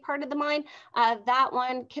personality part of the mind, that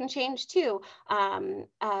one can change too,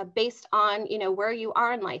 based on, you know, where you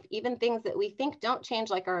are in life. Even things that we think don't change,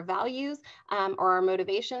 like our values or our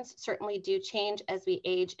motivations, certainly do change as we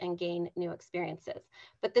age and gain new experiences.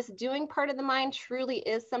 But this doing part of the mind truly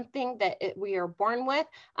is something that we are born with.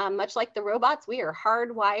 Much like the robots, we are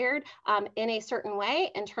hardwired in a certain way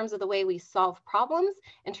in terms of the way we solve problems,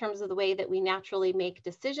 in terms of the way that we naturally make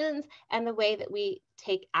decisions, and the way that we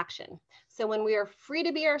take action. So when we are free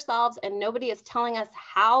to be ourselves and nobody is telling us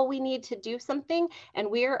how we need to do something and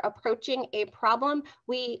we're approaching a problem,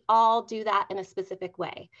 we all do that in a specific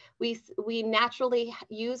way. We naturally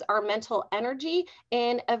use our mental energy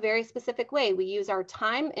in a very specific way. We use our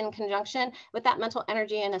time in conjunction with that mental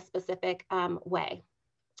energy in a specific way.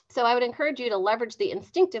 So I would encourage you to leverage the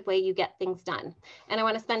instinctive way you get things done. And I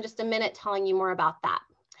want to spend just a minute telling you more about that.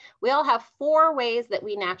 We all have 4 ways that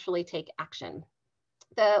we naturally take action.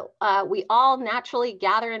 We all naturally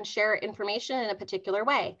gather and share information in a particular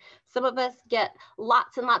way. Some of us get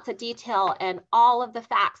lots and lots of detail and all of the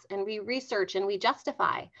facts, and we research and we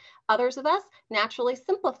justify. Others of us naturally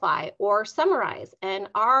simplify or summarize, and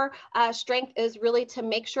our strength is really to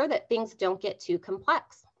make sure that things don't get too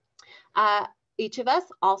complex. Each of us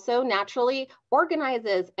also naturally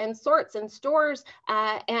organizes and sorts and stores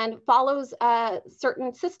and follows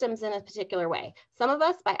certain systems in a particular way. Some of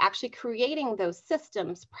us by actually creating those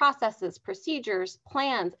systems, processes, procedures,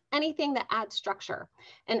 plans, anything that adds structure.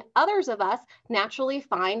 And others of us naturally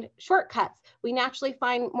find shortcuts. We naturally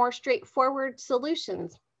find more straightforward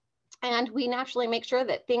solutions. And we naturally make sure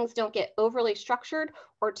that things don't get overly structured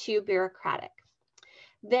or too bureaucratic.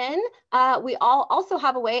 Then we all also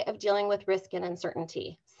have a way of dealing with risk and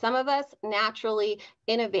uncertainty. Some of us naturally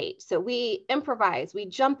innovate. So we improvise, we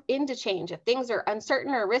jump into change. If things are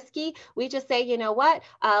uncertain or risky, we just say, you know what,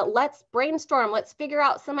 let's brainstorm, let's figure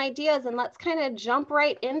out some ideas and let's kind of jump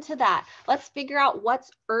right into that. Let's figure out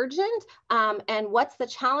what's urgent and what's the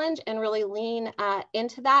challenge and really lean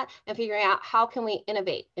into that and figuring out how can we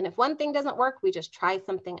innovate. And if one thing doesn't work, we just try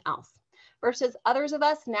something else. Versus others of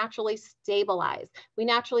us naturally stabilize. We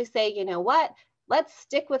naturally say, you know what, let's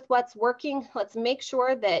stick with what's working. Let's make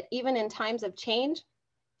sure that even in times of change,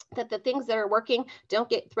 that the things that are working don't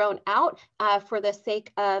get thrown out for the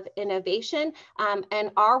sake of innovation. And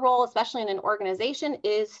our role, especially in an organization,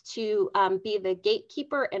 is to be the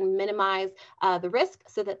gatekeeper and minimize the risk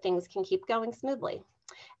so that things can keep going smoothly.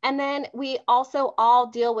 And then we also all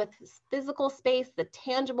deal with physical space, the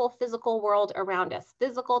tangible physical world around us,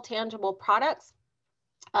 physical, tangible products,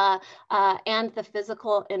 and the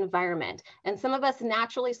physical environment. And some of us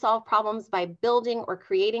naturally solve problems by building or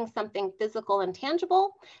creating something physical and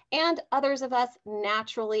tangible, and others of us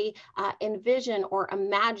naturally envision or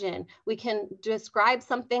imagine. We can describe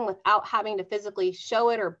something without having to physically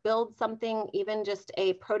show it or build something, even just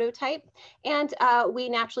a prototype. And we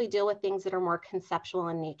naturally deal with things that are more conceptual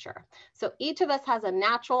in nature. So each of us has a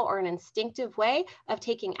natural or an instinctive way of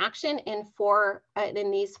taking action in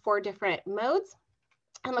these 4 different modes.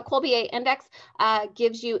 And the Kolbe A index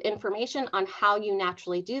gives you information on how you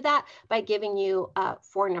naturally do that by giving you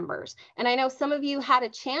 4 numbers. And I know some of you had a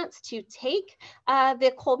chance to take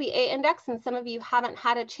the Kolbe A index, and some of you haven't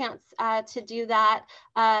had a chance to do that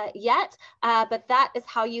yet, but that is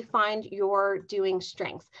how you find your doing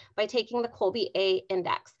strengths, by taking the Kolbe A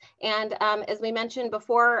index. And as we mentioned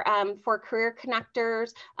before, for career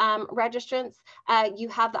connectors, registrants, you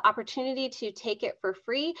have the opportunity to take it for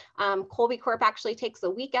free. Kolbe Corp actually takes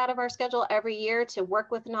a week out of our schedule every year to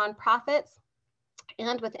work with nonprofits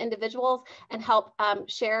and with individuals and help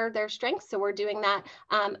share their strengths. So we're doing that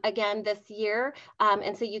again this year.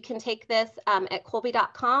 And so you can take this at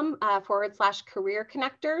kolbe.com/career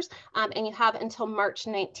connectors, and you have until March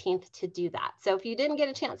 19th to do that. So if you didn't get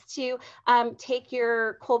a chance to take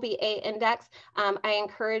your Kolbe A index, I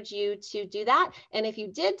encourage you to do that. And if you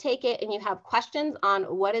did take it and you have questions on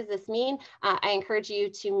what does this mean, I encourage you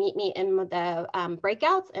to meet me in the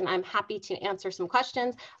breakouts, and I'm happy to answer some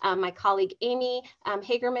questions. My colleague Amy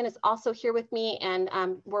Hagerman is also here with me, and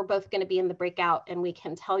we're both going to be in the breakout, and we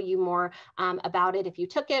can tell you more about it if you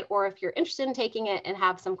took it, or if you're interested in taking it and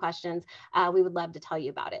have some questions, we would love to tell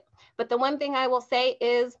you about it. But the one thing I will say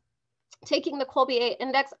is, taking the Kolbe A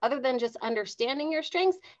index, other than just understanding your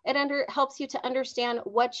strengths, it helps you to understand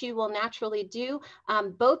what you will naturally do,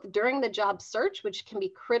 both during the job search, which can be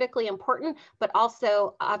critically important, but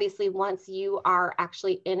also obviously once you are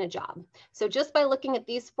actually in a job. So just by looking at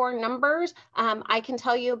these 4 numbers, I can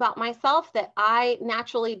tell you about myself that I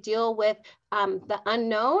naturally deal with the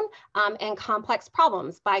unknown and complex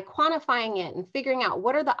problems by quantifying it and figuring out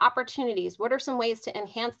what are the opportunities, what are some ways to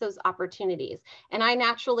enhance those opportunities. And I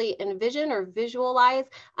naturally envision or visualize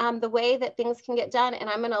the way that things can get done, and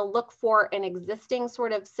I'm going to look for an existing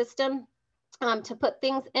sort of system to put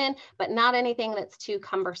things in, but not anything that's too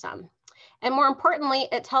cumbersome. And more importantly,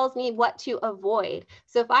 it tells me what to avoid.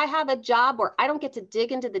 So if I have a job where I don't get to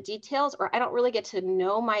dig into the details, or I don't really get to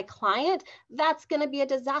know my client, that's going to be a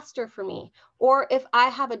disaster for me. Or if I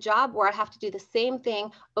have a job where I have to do the same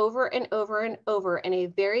thing over and over and over in a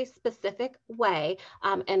very specific way,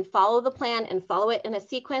 and follow the plan and follow it in a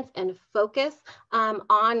sequence and focus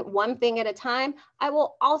on one thing at a time, I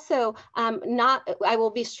will also I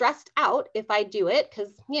will be stressed out if I do it,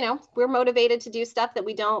 because, you know, we're motivated to do stuff that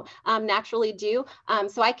we don't naturally do.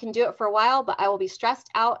 So I can do it for a while, but I will be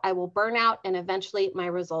stressed out, I will burn out, and eventually my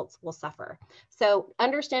results will suffer. So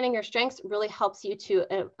understanding your strengths really helps you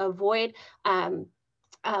to avoid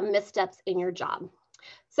missteps in your job.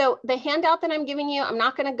 So the handout that I'm giving you, I'm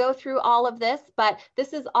not going to go through all of this, but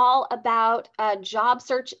this is all about job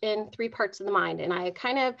search in 3 parts of the mind. And I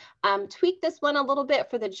kind of tweaked this one a little bit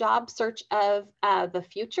for the job search of the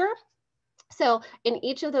future. So in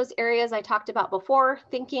each of those areas I talked about before,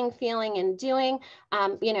 thinking, feeling, and doing,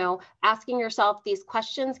 you know, asking yourself these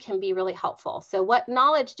questions can be really helpful. So what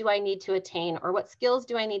knowledge do I need to attain, or what skills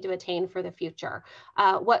do I need to attain for the future?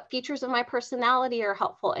 What features of my personality are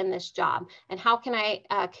helpful in this job? And how can I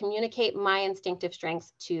communicate my instinctive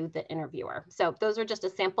strengths to the interviewer? So those are just a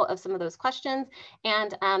sample of some of those questions.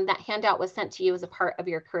 And that handout was sent to you as a part of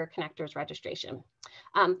your Career Connectors registration.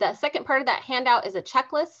 The second part of that handout is a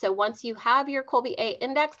checklist. So once you have your Kolbe A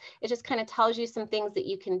index, it just kind of tells you some things that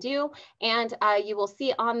you can do. And you will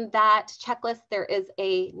see on that checklist, there is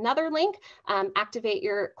another link,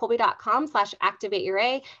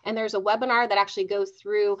 kolbe.com/activate-your-A. And there's a webinar that actually goes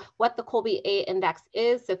through what the Kolbe A index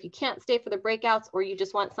is. So if you can't stay for the breakouts, or you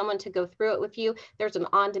just want someone to go through it with you, there's an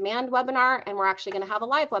on-demand webinar, and we're actually going to have a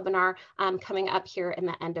live webinar coming up here in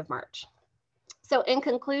the end of March. So in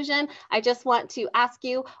conclusion, I just want to ask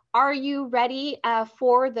you, are you ready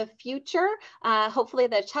for the future? Hopefully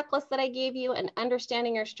the checklist that I gave you and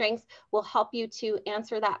understanding your strengths will help you to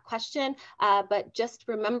answer that question. But just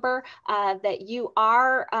remember that you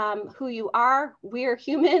are who you are. We're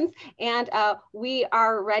humans, and we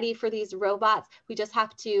are ready for these robots. We just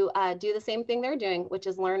have to do the same thing they're doing, which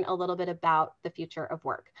is learn a little bit about the future of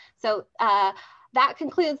work. So that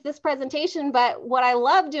concludes this presentation, but what I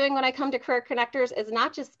love doing when I come to Career Connectors is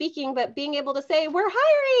not just speaking, but being able to say, we're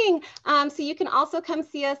hiring. So you can also come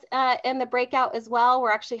see us in the breakout as well.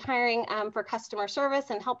 We're actually hiring for customer service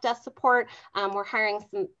and help desk support. We're hiring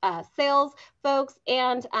some sales folks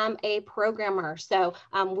and a programmer. So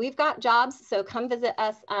we've got jobs, so come visit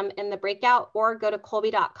us in the breakout, or go to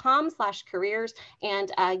kolbe.com/careers,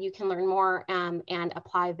 and you can learn more and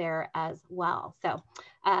apply there as well. So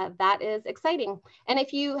that is exciting. And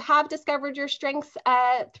if you have discovered your strengths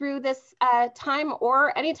through this time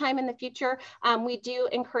or any time in the future, we do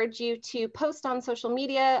encourage you to post on social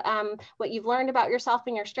media what you've learned about yourself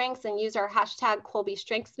and your strengths, and use our hashtag Kolbe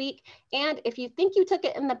Strengths Week. And if you think you took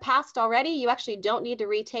it in the past already, you actually don't need to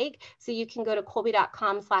retake. So you can go to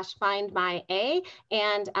kolbe.com/findmya.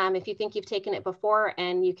 And if you think you've taken it before,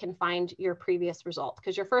 and you can find your previous result,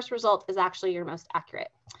 because your first result is actually your most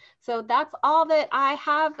accurate. So that's all that I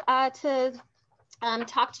have to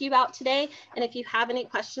talk to you about today. And if you have any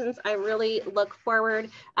questions, I really look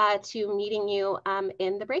forward to meeting you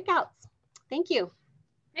in the breakouts. Thank you.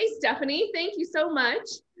 Hey, Stephanie, thank you so much.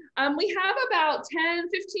 We have about 10,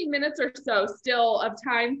 15 minutes or so still of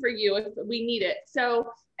time for you if we need it.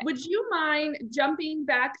 So would you mind jumping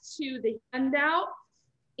back to the handout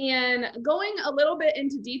and going a little bit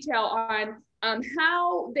into detail on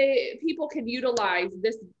how people can utilize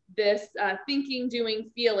this thinking, doing,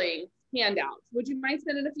 feeling handout? Would you mind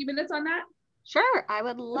spending a few minutes on that? Sure, I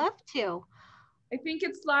would love to. I think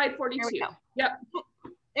it's slide 42. There we go. Yep.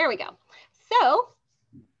 There we go. So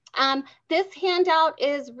this handout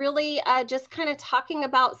is really just kind of talking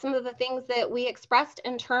about some of the things that we expressed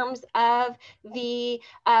in terms of the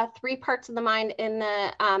 3 parts of the mind in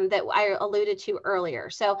the that I alluded to earlier.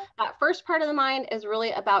 So that first part of the mind is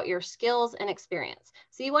really about your skills and experience.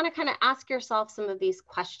 So you want to kind of ask yourself some of these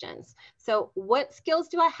questions. So what skills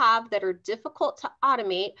do I have that are difficult to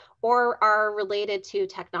automate or are related to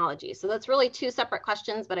technology? So that's really 2 separate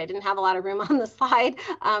questions, but I didn't have a lot of room on the slide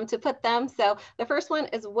to put them. So the first one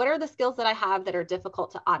is, what are the skills that I have that are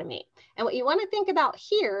difficult to automate? And what you want to think about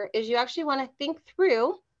here is you actually want to think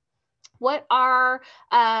through what are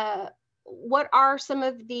some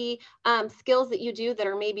of the skills that you do that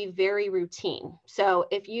are maybe very routine. So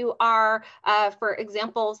if you are, for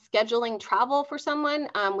example, scheduling travel for someone,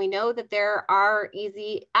 we know that there are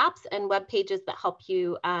easy apps and web pages that help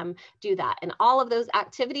you do that. And all of those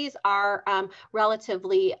activities are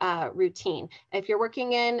relatively routine. If you're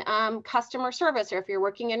working in customer service, or if you're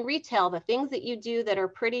working in retail, the things that you do that are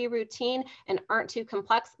pretty routine and aren't too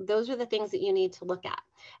complex, those are the things that you need to look at.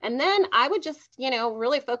 And then I would just,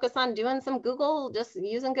 really focus on doing some Google, just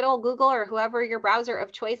using good old Google or whoever your browser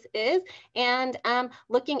of choice is, and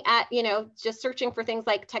looking at, just searching for things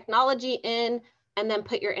like technology in, and then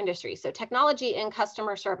put your industry. So technology in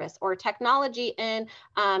customer service, or technology in,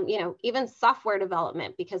 even software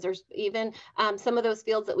development, because there's even some of those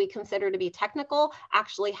fields that we consider to be technical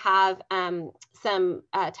actually have some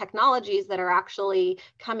technologies that are actually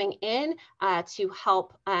coming in to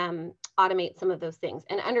help automate some of those things,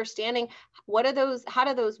 and understanding what are those, how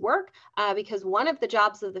do those work? Because one of the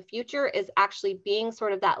jobs of the future is actually being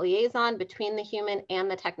sort of that liaison between the human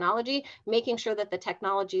and the technology, making sure that the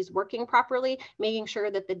technology is working properly, making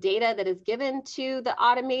sure that the data that is given to the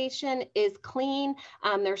automation is clean.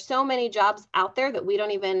 There's so many jobs out there that we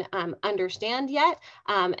don't even understand yet.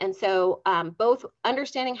 And so both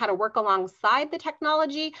understanding how to work alongside the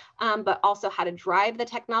technology, but also how to drive the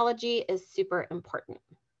technology is super important.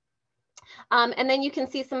 And then you can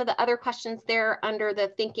see some of the other questions there under the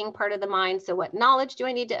thinking part of the mind. So what knowledge do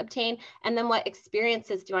I need to obtain? And then what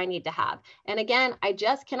experiences do I need to have? And again, I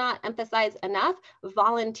just cannot emphasize enough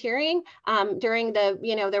volunteering. During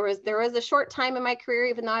the, there was a short time in my career,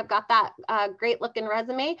 even though I've got that great looking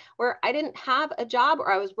resume, where I didn't have a job,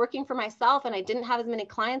 or I was working for myself and I didn't have as many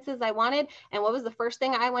clients as I wanted. And what was the first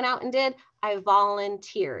thing I went out and did? I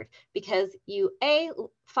volunteered, because you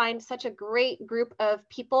find such a great group of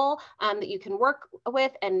people that you can work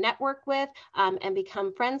with and network with and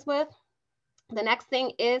become friends with. The next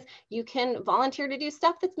thing is you can volunteer to do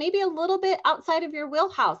stuff that's maybe a little bit outside of your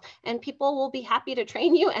wheelhouse, and people will be happy to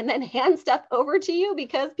train you and then hand stuff over to you,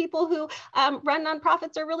 because people who run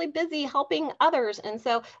nonprofits are really busy helping others. And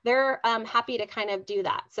so they're happy to kind of do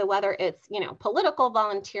that. So whether it's, political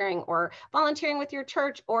volunteering, or volunteering with your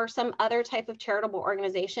church, or some other type of charitable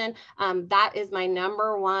organization, that is my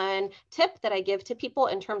 #1 tip that I give to people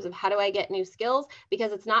in terms of how do I get new skills,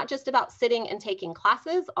 because it's not just about sitting and taking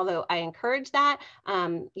classes, although I encourage that.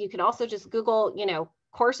 You can also just Google,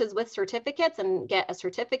 courses with certificates and get a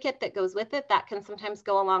certificate that goes with it. That can sometimes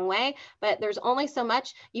go a long way, but there's only so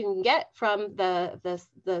much you can get from the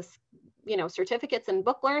certificates and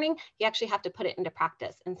book learning. You actually have to put it into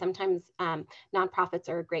practice. And sometimes nonprofits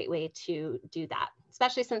are a great way to do that,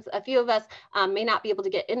 especially since a few of us may not be able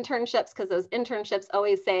to get internships, because those internships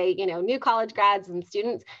always say, new college grads and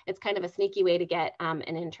students. It's kind of a sneaky way to get an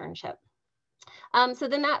internship. So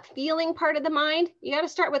then that feeling part of the mind, you got to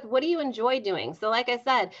start with, what do you enjoy doing? So like I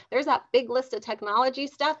said, there's that big list of technology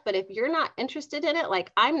stuff, but if you're not interested in it,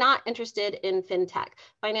 like I'm not interested in fintech,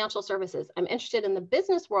 financial services, I'm interested in the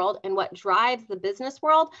business world and what drives the business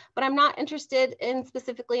world, but I'm not interested in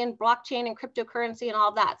specifically in blockchain and cryptocurrency and all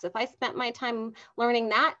of that. So if I spent my time learning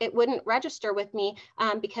that, it wouldn't register with me,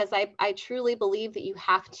 because I truly believe that you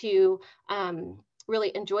have to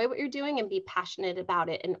really enjoy what you're doing and be passionate about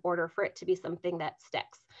it in order for it to be something that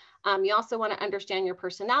sticks. You also want to understand your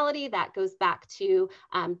personality. That goes back to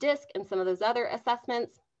DISC and some of those other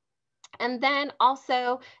assessments. And then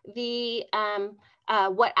also the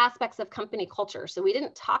what aspects of company culture. So we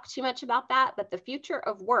didn't talk too much about that, but the future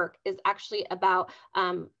of work is actually about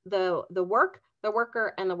the work, the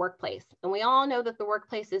worker, and the workplace. And we all know that the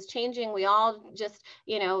workplace is changing. We all just,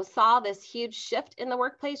 saw this huge shift in the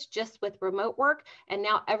workplace just with remote work. And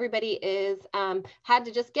now everybody is had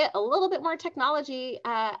to just get a little bit more technology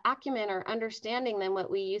acumen or understanding than what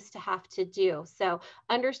we used to have to do. So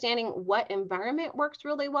understanding what environment works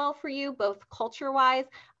really well for you, both culture-wise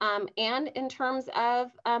and in terms of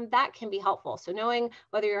that can be helpful. So knowing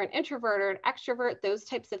whether you're an introvert or an extrovert, those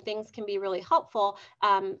types of things can be really helpful,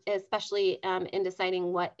 especially in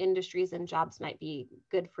deciding what industries and jobs might be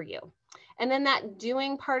good for you. And then that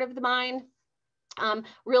doing part of the mind,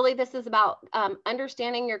 really this is about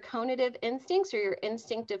understanding your cognitive instincts or your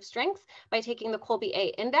instinctive strengths by taking the Kolbe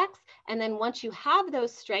A index. And then once you have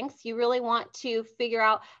those strengths, you really want to figure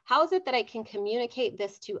out, how is it that I can communicate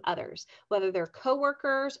this to others, whether they're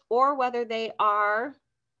coworkers or whether they are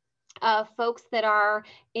folks that are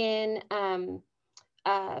in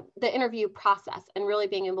the interview process, and really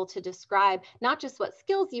being able to describe not just what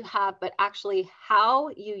skills you have, but actually how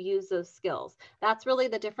you use those skills. That's really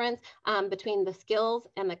the difference between the skills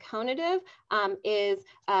and the cognitive, is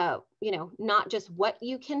not just what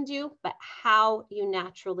you can do, but how you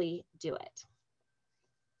naturally do it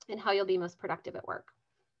and how you'll be most productive at work.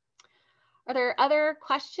 Are there other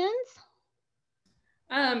questions?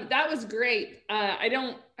 That was great. I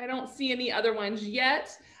don't see any other ones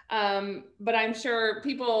yet, but I'm sure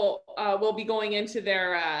people will be going into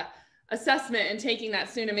their assessment and taking that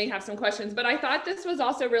soon and may have some questions. But I thought this was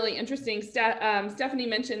also really interesting. Stephanie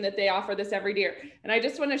mentioned that they offer this every year, and I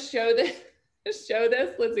just want to show this.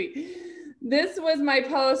 Let's see. This was my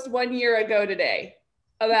post 1 year ago today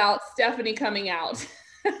about Stephanie coming out.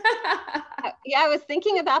 Yeah, I was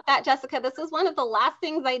thinking about that, Jessica. This was one of the last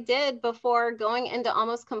things I did before going into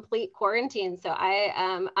almost complete quarantine. So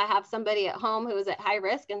I have somebody at home who is at high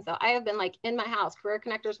risk, and so I have been like in my house. Career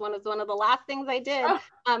Connectors one was one of the last things I did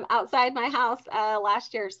outside my house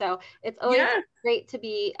last year. So it's always great to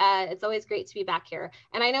be. It's always great to be back here.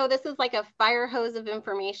 And I know this is like a fire hose of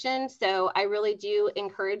information. So I really do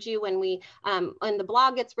encourage you, when the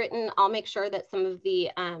blog gets written, I'll make sure that some of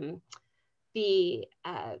the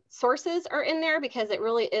sources are in there, because it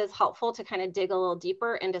really is helpful to kind of dig a little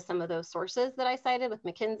deeper into some of those sources that I cited with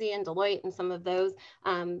McKinsey and Deloitte and some of those,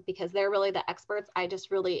 because they're really the experts. I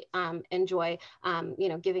just really enjoy,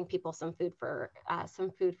 giving people some food for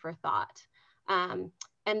thought.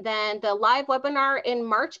 And then the live webinar in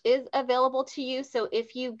March is available to you. So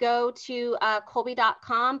if you go to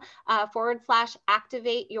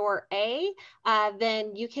kolbe.com/activate-your-A,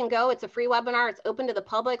 then you can go. It's a free webinar. It's open to the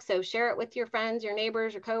public. So share it with your friends, your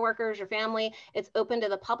neighbors, your coworkers, your family. It's open to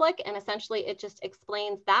the public. And essentially it just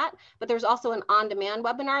explains that. But there's also an on-demand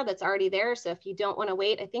webinar that's already there. So if you don't want to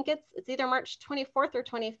wait, I think it's either March 24th or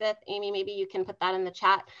 25th. Amy, maybe you can put that in the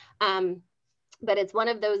chat. But it's one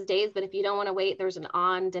of those days, but if you don't want to wait, there's an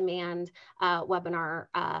on-demand webinar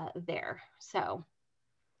there. So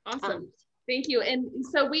awesome. Thank you. And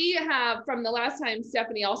so we have, from the last time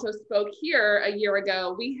Stephanie also spoke here a year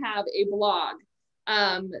ago, we have a blog,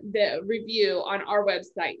 the review on our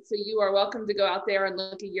website. So you are welcome to go out there and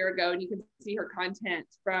look a year ago, and you can see her content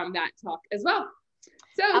from that talk as well.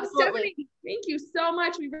 So absolutely. Stephanie, thank you so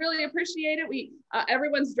much. We really appreciate it.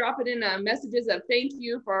 Everyone's dropping in messages of thank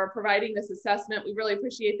you for providing this assessment. We really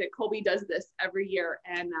appreciate that Kolbe does this every year.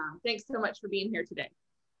 And thanks so much for being here today.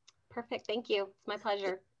 Perfect. Thank you. It's my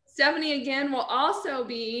pleasure. Stephanie, again, will also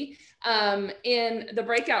be in the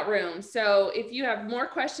breakout room. So if you have more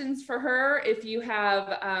questions for her, if you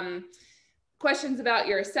have questions about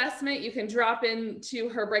your assessment, you can drop into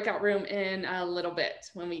her breakout room in a little bit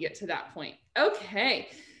when we get to that point. Okay,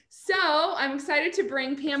 so I'm excited to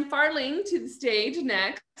bring Pam Farling to the stage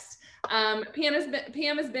next. Pam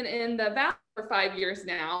has been in the Valley for 5 years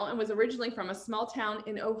now and was originally from a small town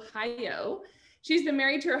in Ohio. She's been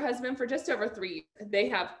married to her husband for just over 3 years. They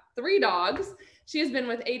have 3 dogs. She has been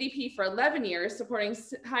with ADP for 11 years, supporting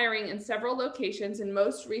hiring in several locations, and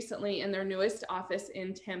most recently in their newest office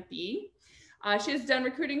in Tempe. She has done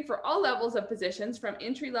recruiting for all levels of positions, from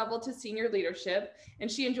entry level to senior leadership, and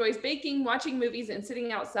she enjoys baking, watching movies, and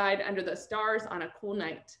sitting outside under the stars on a cool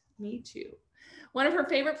night. Me too. One of her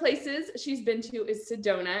favorite places she's been to is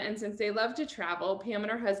Sedona, and since they love to travel, Pam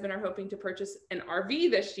and her husband are hoping to purchase an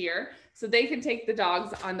RV this year so they can take the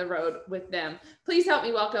dogs on the road with them. Please help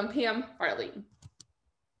me welcome Pam Farley.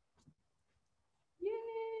 Yay!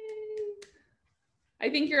 I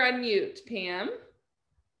think you're on mute, Pam.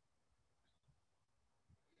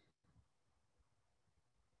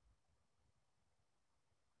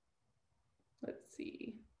 Let's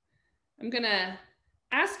see. I'm gonna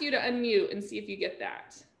ask you to unmute and see if you get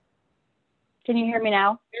that. Can you hear me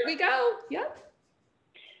now? There we go. Yep.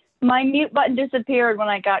 My mute button disappeared when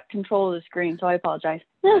I got control of the screen, so I apologize.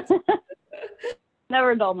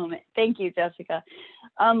 Never a dull moment. Thank you, Jessica.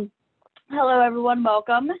 Hello, everyone.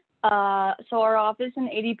 Welcome. So our office in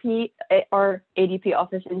ADP, our ADP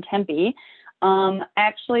office in Tempe,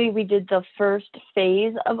 actually, we did the first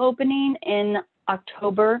phase of opening in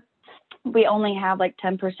October. We only have like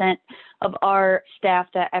 10% of our staff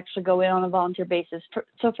that actually go in on a volunteer basis.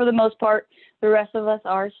 So for the most part, the rest of us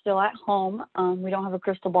are still at home. We don't have a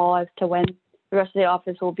crystal ball as to when the rest of the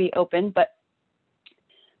office will be open, but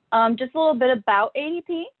just a little bit about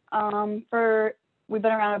ADP. We've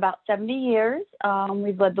been around about 70 years.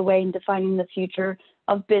 We've led the way in defining the future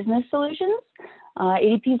of business solutions.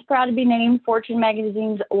 ADP is proud to be named Fortune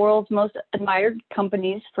Magazine's World's Most Admired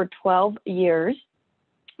Companies for 12 years.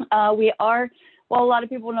 We are, well, a lot of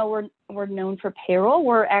people know we're known for payroll.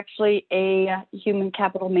 We're actually a human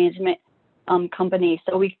capital management company.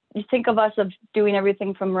 So we think of us of doing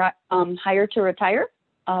everything from hire to retire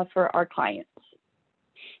for our clients.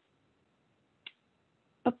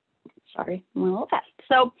 Oh, sorry, I'm a little fast.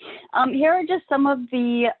 So here are just some of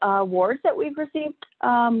the awards that we've received.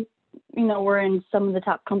 You know, we're in some of the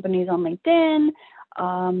top companies on LinkedIn.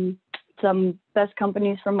 Some best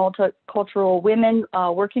companies for multicultural women,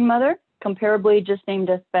 working mother, comparably just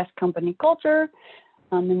named as best company culture.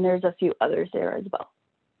 And there's a few others there as well.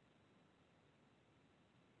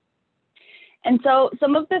 And so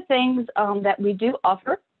some of the things that we do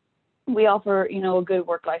offer, we offer, you know, a good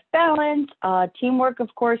work-life balance. Teamwork,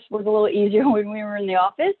 of course, was a little easier when we were in the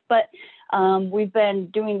office, but we've been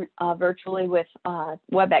doing virtually with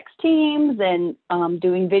WebEx Teams and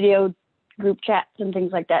doing video group chats and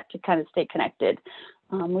things like that to kind of stay connected.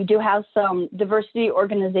 We do have some diversity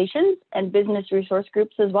organizations and business resource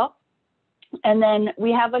groups as well. And then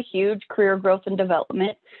we have a huge career growth and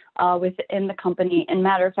development within the company. And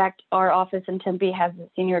matter of fact, our office in Tempe has a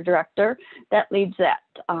senior director that leads that.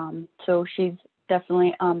 So she's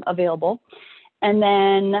definitely available. And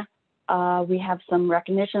then we have some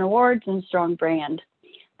recognition awards and strong brand.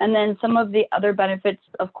 And then some of the other benefits,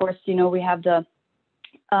 of course, you know, we have the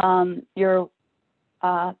your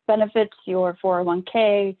benefits, your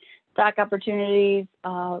 401k, stock opportunities.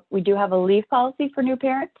 We do have a leave policy for new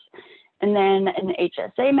parents, and then an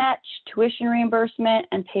HSA match, tuition reimbursement,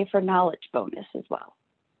 and pay for knowledge bonus as well.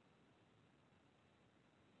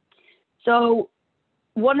 So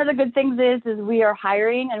one of the good things is we are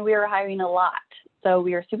hiring, and we are hiring a lot. So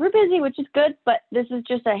we are super busy, which is good, but this is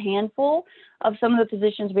just a handful of some of the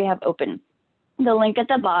positions we have open. The link at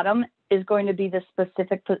the bottom is going to be the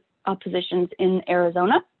specific positions in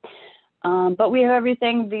Arizona. But we have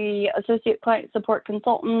everything, the associate client support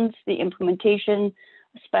consultants, the implementation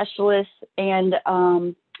specialists, and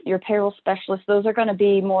your payroll specialists. Those are going to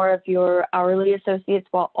be more of your hourly associates,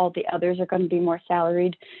 while all the others are going to be more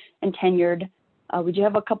salaried and tenured. We do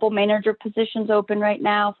have a couple manager positions open right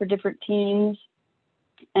now for different teams.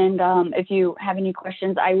 And if you have any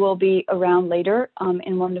questions, I will be around later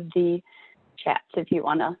in one of the chats if you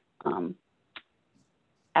want to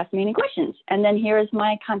ask me any questions. And then here is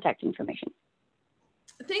my contact information.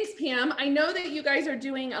 Thanks, Pam. I know that you guys are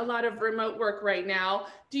doing a lot of remote work right now.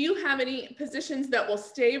 Do you have any positions that will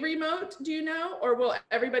stay remote, do you know, or will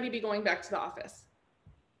everybody be going back to the office?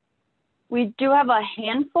 We do have a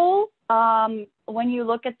handful. When you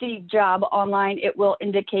look at the job online, it will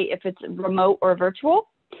indicate if it's remote or virtual.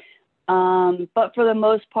 But for the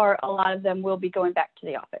most part, a lot of them will be going back to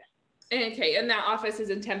the office. Okay, and that office is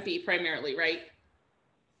in Tempe primarily, right?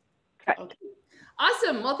 Correct. Okay.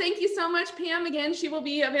 Awesome. Well, thank you so much, Pam. Again, she will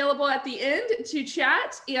be available at the end to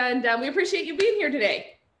chat, and we appreciate you being here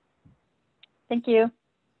today. Thank you.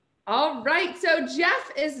 All right, so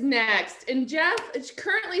Jeff is next, and Jeff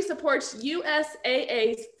currently supports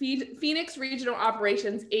USAA's Phoenix Regional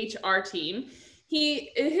Operations HR team.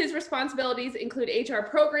 His responsibilities include HR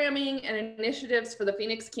programming and initiatives for the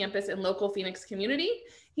Phoenix campus and local Phoenix community.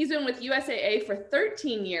 He's been with USAA for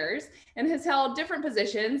 13 years and has held different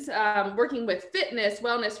positions, working with fitness,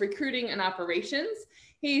 wellness, recruiting, and operations.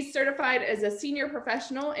 He's certified as a senior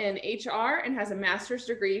professional in HR and has a master's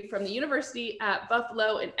degree from the University at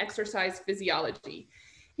Buffalo in exercise physiology.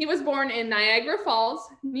 He was born in Niagara Falls,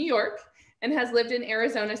 New York, and has lived in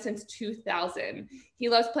Arizona since 2000. He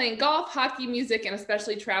loves playing golf, hockey, music, and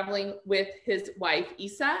especially traveling with his wife,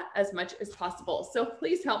 Isa, as much as possible. So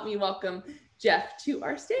please help me welcome Jeff to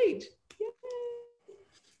our stage. Yay.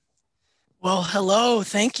 Well, hello,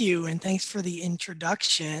 thank you, and thanks for the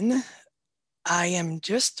introduction. I am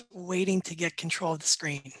just waiting to get control of the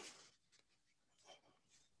screen.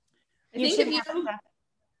 I think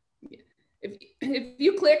if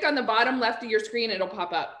you click on the bottom left of your screen, it'll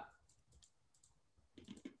pop up.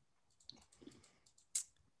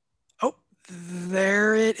 Oh,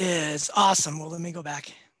 there it is. Awesome. Well, let me go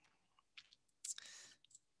back.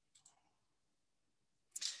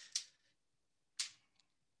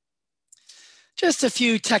 Just a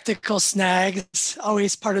few technical snags,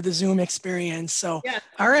 always part of the Zoom experience. So, yeah.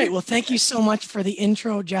 All right. Well, thank you so much for the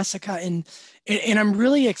intro, Jessica. And I'm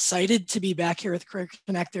really excited to be back here with Career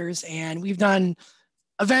Connectors. And we've done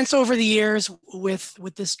events over the years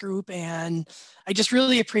with this group. And I just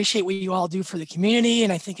really appreciate what you all do for the community.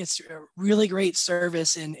 And I think it's a really great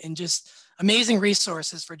service and just amazing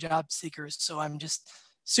resources for job seekers. So I'm just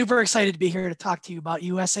super excited to be here to talk to you about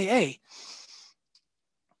USAA.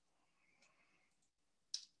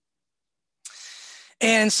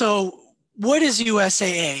 And so what is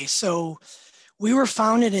USAA? So we were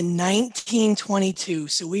founded in 1922.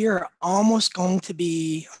 So we are almost going to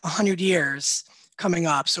be 100 years coming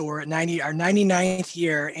up. So we're at our 99th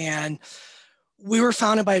year. And we were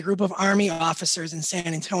founded by a group of Army officers in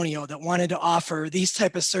San Antonio that wanted to offer these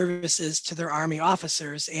type of services to their Army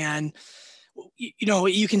officers. And, you know,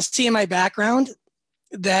 you can see in my background,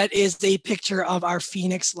 that is a picture of our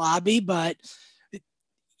Phoenix lobby, but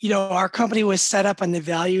you know, our company was set up on the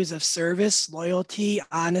values of service, loyalty,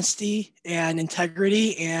 honesty, and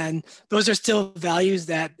integrity. And those are still values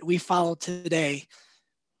that we follow today.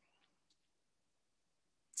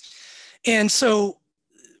 And so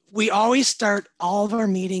we always start all of our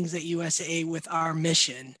meetings at USAA with our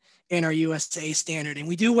mission and our USAA standard. And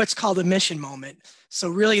we do what's called a mission moment. So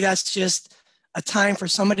really that's just a time for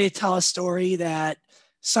somebody to tell a story that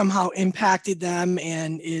somehow impacted them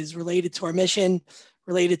and is related to our mission,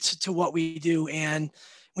 related to what we do. And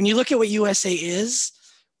when you look at what USAA is,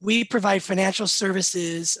 we provide financial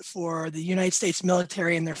services for the United States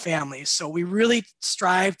military and their families. So we really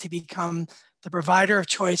strive to become the provider of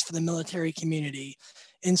choice for the military community.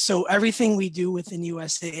 And so everything we do within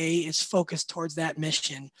USAA is focused towards that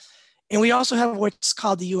mission. And we also have what's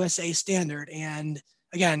called the USAA standard. And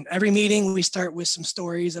again, every meeting we start with some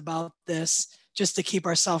stories about this just to keep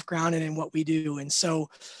ourselves grounded in what we do. And so,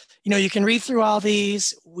 you know, you can read through all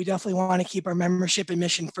these. We definitely want to keep our membership and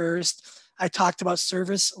mission first. I talked about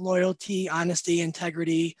service, loyalty, honesty,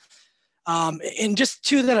 integrity, and just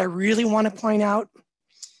two that I really want to point out.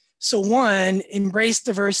 So one, embrace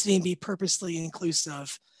diversity and be purposely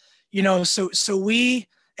inclusive. You know, so we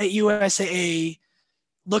at USAA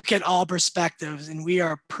look at all perspectives and we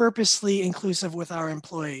are purposely inclusive with our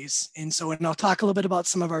employees. And so, and I'll talk a little bit about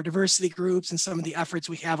some of our diversity groups and some of the efforts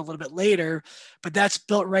we have a little bit later, but that's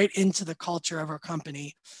built right into the culture of our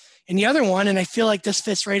company. And the other one, and I feel like this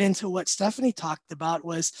fits right into what Stephanie talked about,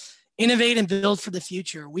 was innovate and build for the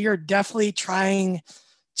future. We are definitely trying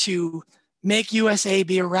to make USA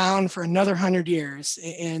be around for another 100 years.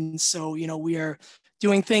 And so, you know, we are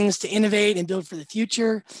doing things to innovate and build for the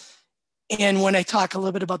future. And when I talk a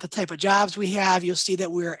little bit about the type of jobs we have, you'll see that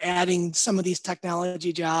we're adding some of these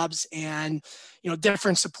technology jobs and, you know,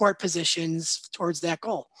 different support positions towards that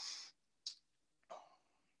goal.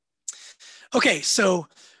 Okay, so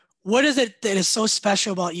what is it that is so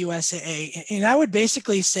special about USAA? And I would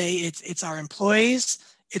basically say it's our employees,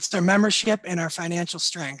 it's their membership, and our financial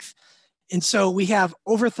strength. And so we have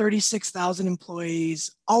over 36,000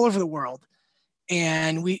 employees all over the world.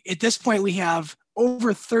 And at this point, we have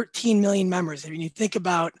over 13 million members. When you think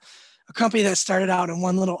about a company that started out in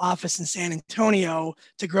one little office in San Antonio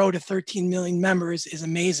to grow to 13 million members is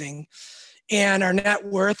amazing. And our net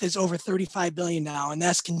worth is over 35 billion now. And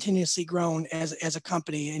that's continuously grown as a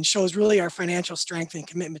company and shows really our financial strength and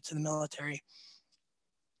commitment to the military.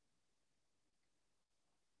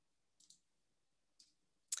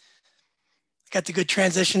 Got the good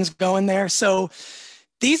transitions going there. So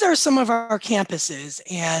these are some of our campuses.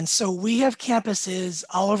 And so we have campuses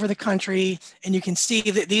all over the country, and you can see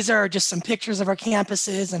that these are just some pictures of our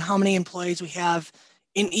campuses and how many employees we have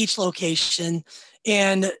in each location.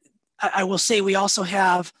 And I will say we also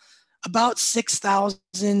have about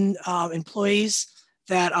 6,000 employees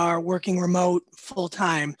that are working remote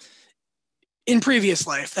full-time in previous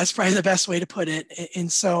life. That's probably the best way to put it.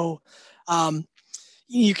 And so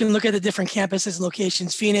you can look at the different campuses and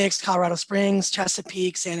locations. Phoenix, Colorado Springs,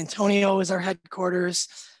 Chesapeake, San Antonio is our headquarters.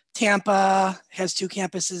 Tampa has 2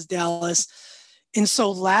 campuses, Dallas. And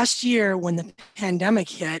so last year when the pandemic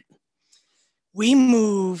hit, we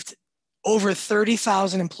moved over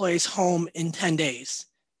 30,000 employees home in 10 days.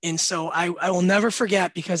 And so I will never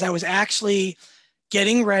forget, because I was actually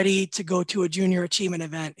getting ready to go to a junior achievement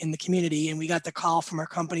event in the community. And we got the call from our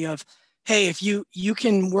company of, hey, if you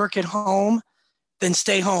can work at home, then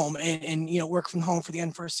stay home and work from home for the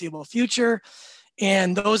unforeseeable future.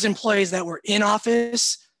 And those employees that were in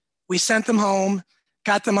office, we sent them home,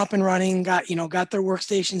 got them up and running, got their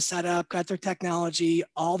workstation set up, got their technology,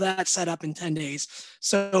 all that set up in 10 days.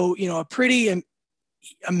 So, a pretty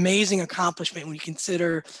amazing accomplishment when you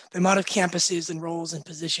consider the amount of campuses and roles and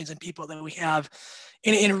positions and people that we have.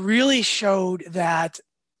 And it really showed that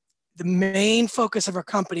the main focus of our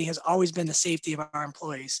company has always been the safety of our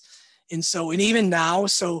employees. And even now,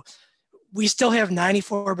 so we still have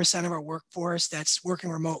 94% of our workforce that's working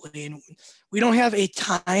remotely. And we don't have a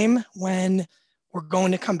time when we're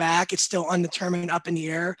going to come back. It's still undetermined, up in the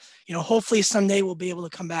air. Hopefully someday we'll be able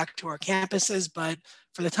to come back to our campuses, but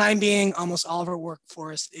for the time being, almost all of our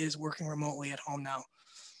workforce is working remotely at home now.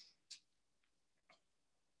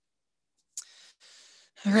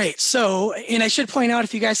 All right, so, and I should point out,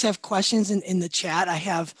 if you guys have questions in the chat, I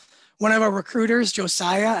have one of our recruiters,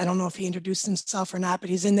 Josiah. I don't know if he introduced himself or not, but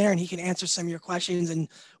he's in there and he can answer some of your questions, and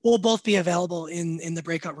we'll both be available in the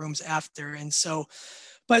breakout rooms after. And so,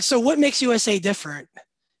 so what makes USA different?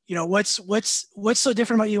 What's so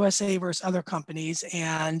different about USA versus other companies?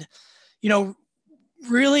 And,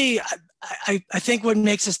 really, I think what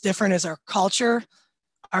makes us different is our culture,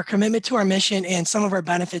 our commitment to our mission, and some of our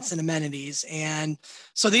benefits and amenities. And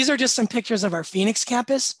so these are just some pictures of our Phoenix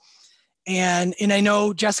campus. And I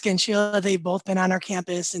know Jessica and Sheila, they've both been on our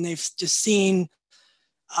campus and they've just seen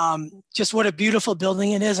just what a beautiful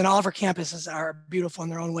building it is. And all of our campuses are beautiful in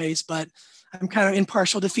their own ways, but I'm kind of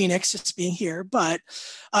impartial to Phoenix just being here. But,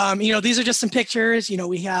 these are just some pictures.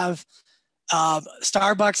 We have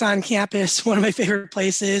Starbucks on campus, one of my favorite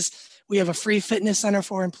places. We have a free fitness center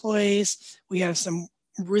for employees. We have some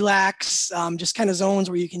relax, just kind of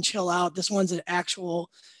zones where you can chill out. This one's an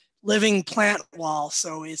actual living plant wall,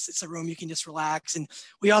 so it's a room you can just relax. And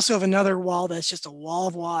we also have another wall that's just a wall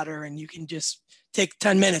of water, and you can just take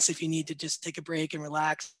 10 minutes if you need to just take a break and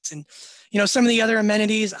relax. And some of the other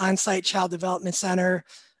amenities: on-site child development center,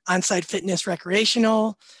 on-site fitness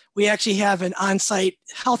recreational. We actually have an on-site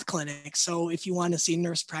health clinic. So if you want to see a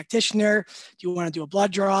nurse practitioner, you want to do a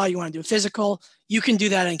blood draw, you want to do a physical, you can do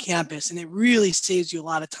that on campus. And it really saves you a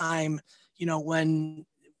lot of time, when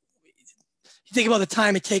you think about the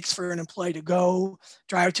time it takes for an employee to go,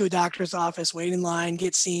 drive to a doctor's office, wait in line,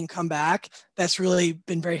 get seen, come back. That's really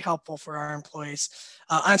been very helpful for our employees.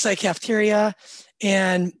 On-site cafeteria,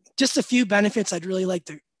 and just a few benefits I'd really like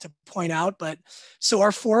to point out. But so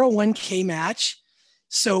our 401k match,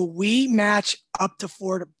 so we match up to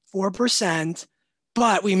 4%,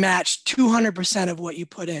 but we match 200% of what you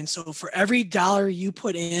put in. So for every dollar you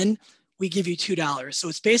put in, we give you $2. So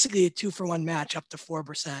it's basically a 2-for-1 match up to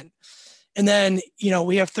 4%. And then,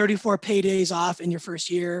 we have 34 pay days off in your first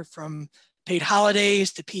year, from paid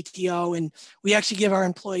holidays to PTO. And we actually give our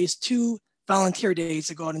employees 2 volunteer days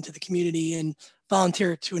to go out into the community and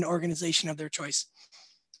volunteer to an organization of their choice.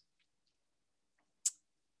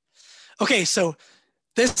 Okay, so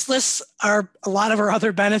this lists a lot of our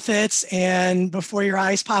other benefits, and before your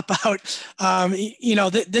eyes pop out,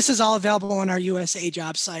 this is all available on our USAA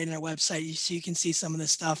job site and our website, so you can see some of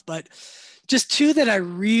this stuff. But just 2 that I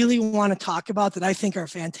really want to talk about that I think are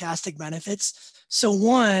fantastic benefits. So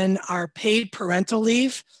one, our paid parental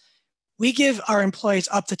leave. We give our employees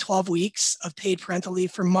up to 12 weeks of paid parental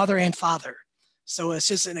leave for mother and father. So it's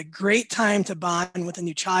just a great time to bond with a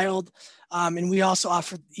new child. And we also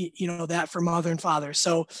offer, that for mother and father.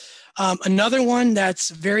 So another one that's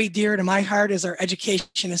very dear to my heart is our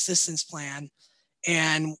education assistance plan.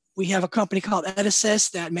 And we have a company called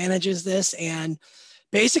EdAssist that manages this. And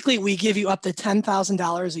basically we give you up to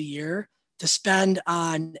 $10,000 a year to spend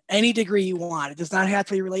on any degree you want. It does not have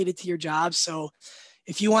to be related to your job. So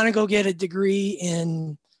if you want to go get a degree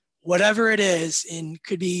in whatever it is, and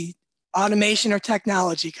could be automation or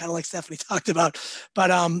technology, kind of like Stephanie talked about.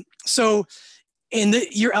 But so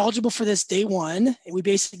you're eligible for this day one. And we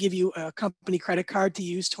basically give you a company credit card to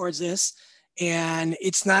use towards this. And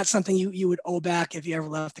it's not something you would owe back if you ever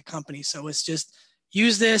left the company. So it's just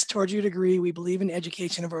use this towards your degree. We believe in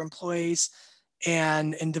education of our employees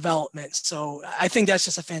and in development. So I think that's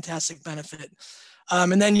just a fantastic benefit.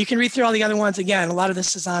 And then you can read through all the other ones. Again, a lot of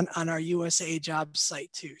this is on our USAA jobs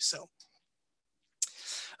site too. So,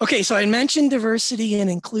 okay, so I mentioned diversity and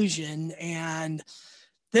inclusion, and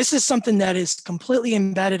this is something that is completely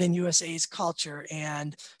embedded in USAA's culture.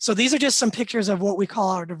 And so these are just some pictures of what we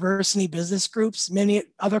call our diversity business groups. Many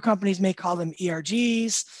other companies may call them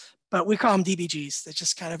ERGs, but we call them DBGs. That's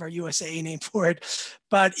just kind of our USAA name for it.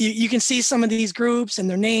 But you can see some of these groups and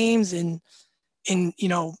their names and you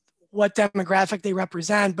know, what demographic they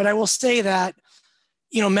represent. But I will say that,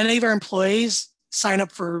 you know, many of our employees sign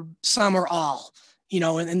up for some or all, you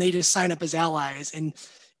know, and they just sign up as allies. And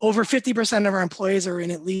over 50% of our employees are in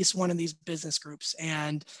at least one of these business groups.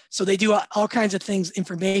 And so they do all kinds of things,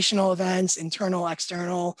 informational events, internal,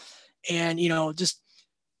 external, and, you know, just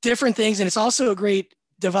different things. And it's also a great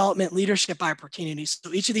development leadership opportunity.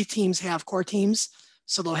 So each of these teams have core teams.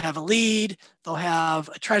 So they'll have a lead, they'll have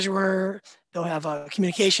a treasurer, they'll have a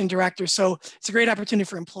communication director. So it's a great opportunity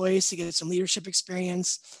for employees to get some leadership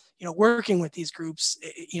experience, you know, working with these groups,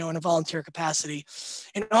 you know, in a volunteer capacity.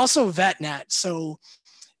 And also VetNet. So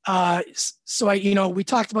you know, we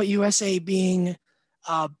talked about USAA being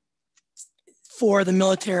for the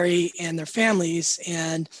military and their families.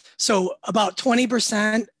 And so about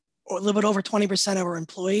 20% or a little bit over 20% of our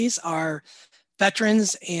employees are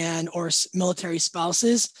veterans and or military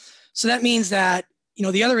spouses. So that means that, you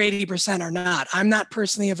know, the other 80% are not. I'm not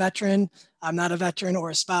personally a veteran. I'm not a veteran or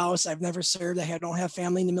a spouse. I've never served. I don't have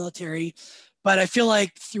family in the military. But I feel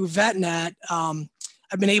like through VetNet,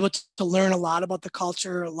 I've been able to learn a lot about the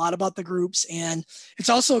culture, a lot about the groups, and it's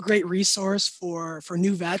also a great resource for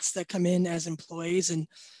new vets that come in as employees. And,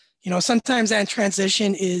 you know, sometimes that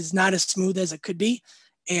transition is not as smooth as it could be.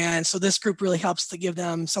 And so this group really helps to give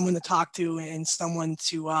them someone to talk to and someone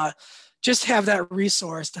to just have that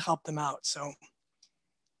resource to help them out. So,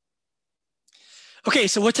 okay,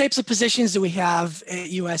 so what types of positions do we have at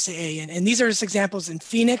USAA? And these are just examples in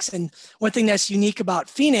Phoenix. And one thing that's unique about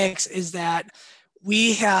Phoenix is that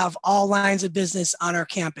we have all lines of business on our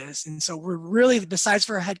campus. And so we're really, besides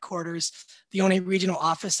for our headquarters, the only regional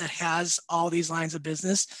office that has all these lines of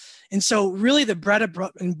business. And so really the bread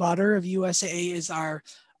and butter of USAA is our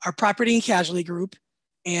property and casualty group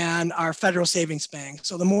and our federal savings bank.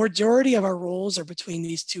 So the majority of our roles are between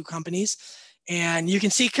these two companies. And you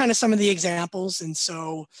can see kind of some of the examples. And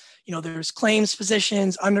so, you know, there's claims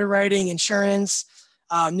positions, underwriting, insurance,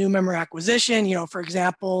 new member acquisition. You know, for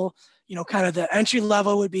example, you know, kind of the entry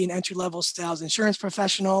level would be an entry level sales insurance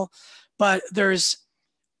professional, but there's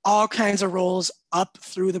all kinds of roles up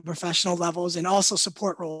through the professional levels and also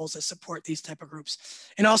support roles that support these type of groups.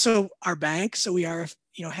 And also our bank. So we are,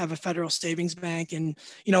 you know, have a federal savings bank and,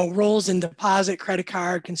 you know, roles in deposit, credit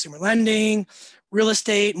card, consumer lending, real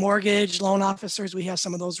estate, mortgage, loan officers. We have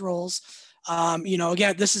some of those roles. You know,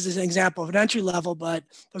 again, this is an example of an entry level, but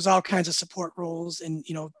there's all kinds of support roles and,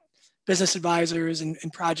 you know, business advisors and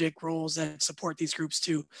project roles that support these groups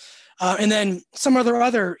too. And then some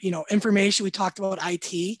other, you know, information. We talked about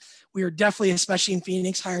IT. We are definitely, especially in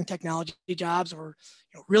Phoenix, hiring technology jobs. We're,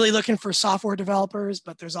 you know, really looking for software developers,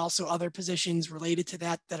 but there's also other positions related to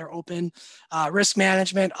that are open. Risk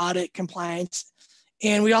management, audit, compliance.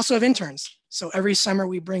 And we also have interns. So every summer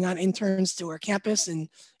we bring on interns to our campus and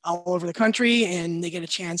all over the country, and they get a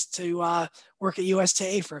chance to work at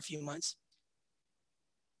USAA for a few months.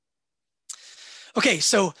 Okay,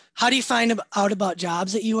 so how do you find out about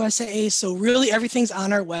jobs at USAA? So really everything's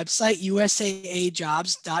on our website,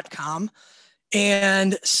 usaajobs.com.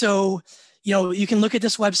 And so, you know, you can look at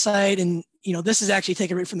this website and, you know, this is actually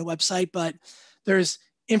taken right from the website, but there's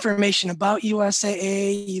information about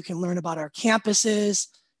USAA. You can learn about our campuses.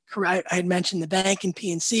 I had mentioned the bank and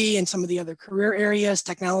PNC and some of the other career areas,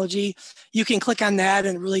 technology. You can click on that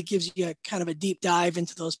and it really gives you a kind of a deep dive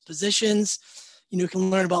into those positions. You know, you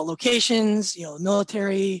can learn about locations, you know, the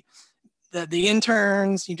military, the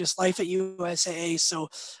interns, you know, just life at USAA. So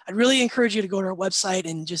I'd really encourage you to go to our website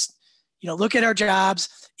and just, you know, look at our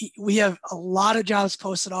jobs. We have a lot of jobs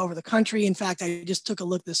posted all over the country. In fact, I just took a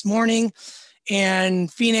look this morning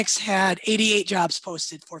and Phoenix had 88 jobs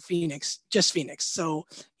posted for Phoenix, just Phoenix. So,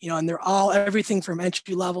 you know, and they're all everything from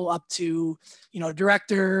entry level up to, you know,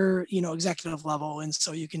 director, you know, executive level. And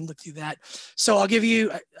so you can look through that. So I'll give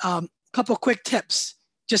you couple quick tips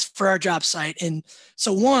just for our job site. And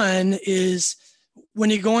so one is when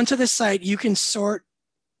you go into the site, you can sort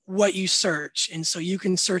what you search. And so you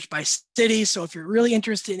can search by city. So if you're really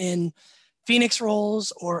interested in Phoenix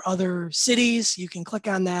roles or other cities, you can click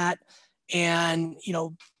on that and,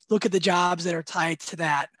 look at the jobs that are tied to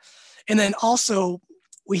that. And then also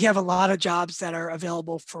we have a lot of jobs that are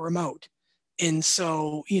available for remote. And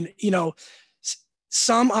so,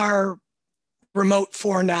 some are remote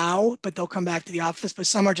for now, but they'll come back to the office, but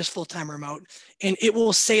some are just full-time remote. And it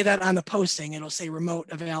will say that on the posting, it'll say remote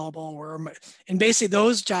available, and basically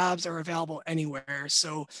those jobs are available anywhere.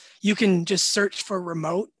 So you can just search for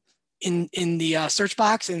remote in the search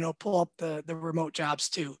box, and it'll pull up the remote jobs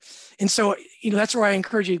too. And so, that's where I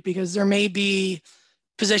encourage you, because there may be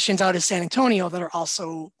positions out of San Antonio that are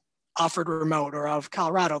also offered remote, or of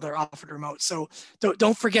Colorado, they're offered remote. So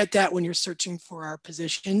don't forget that when you're searching for our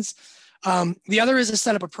positions. The other is to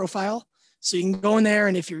set up a profile. So you can go in there,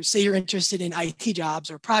 and if you're interested in IT jobs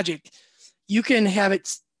or project, you can have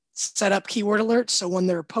it set up keyword alerts. So when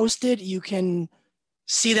they're posted, you can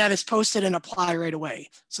see that it's posted and apply right away.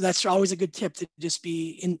 So that's always a good tip, to just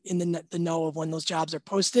be in the know of when those jobs are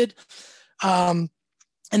posted.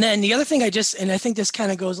 And then the other thing and I think this kind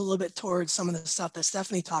of goes a little bit towards some of the stuff that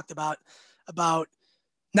Stephanie talked about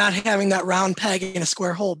not having that round peg in a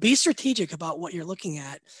square hole. Be strategic about what you're looking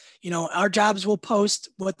at. Our jobs will post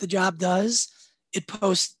what the job does. It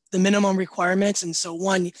posts the minimum requirements. And so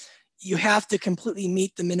you have to completely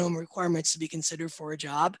meet the minimum requirements to be considered for a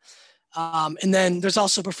job. And then there's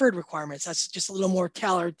also preferred requirements. That's just a little more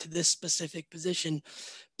tailored to this specific position.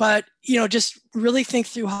 But, just really think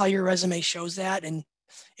through how your resume shows that, and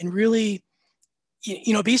really,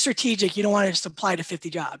 be strategic. You don't want to just apply to 50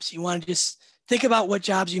 jobs. You want to just think about what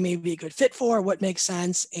jobs you may be a good fit for, what makes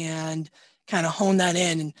sense, and kind of hone that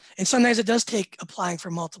in. And sometimes it does take applying for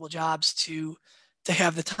multiple jobs to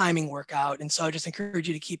have the timing work out. And so I just encourage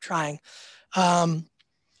you to keep trying.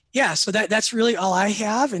 So that's really all I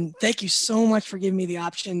have. And thank you so much for giving me the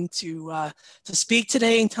option to speak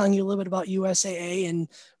today and telling you a little bit about USAA. And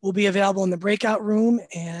we'll be available in the breakout room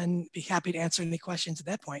and be happy to answer any questions at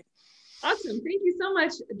that point. Awesome. Thank you so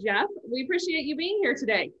much, Jeff. We appreciate you being here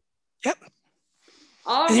today. Yep.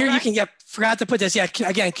 And here you can forgot to put this. Yeah,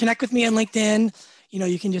 again, connect with me on LinkedIn.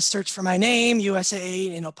 You can just search for my name, USAA,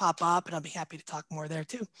 and it'll pop up, and I'll be happy to talk more there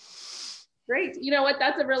too. Great. You know what?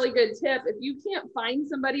 That's a really good tip. If you can't find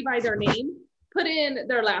somebody by their name, put in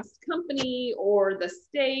their last company or the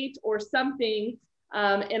state or something.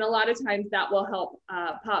 And a lot of times that will help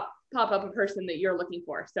pop up a person that you're looking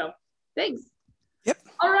for. So thanks. Yep.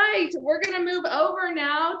 All right. We're going to move over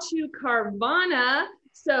now to Carvana.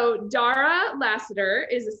 So Dara Lassiter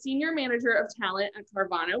is a senior manager of talent at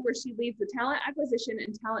Carvana, where she leads the talent acquisition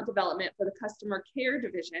and talent development for the customer care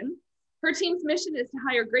division. Her team's mission is to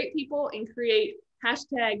hire great people and create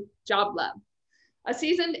 #JobLove. A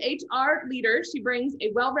seasoned HR leader, she brings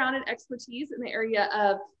a well-rounded expertise in the area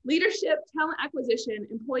of leadership, talent acquisition,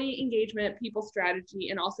 employee engagement, people strategy,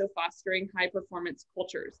 and also fostering high-performance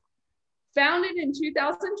cultures. Founded in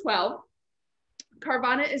 2012,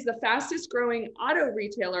 Carvana is the fastest growing auto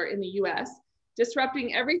retailer in the US,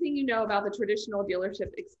 disrupting everything you know about the traditional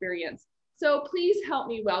dealership experience. So please help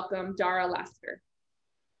me welcome Dara Lassiter.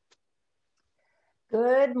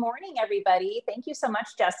 Good morning, everybody. Thank you so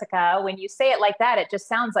much, Jessica. When you say it like that, it just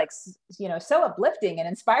sounds like, so uplifting and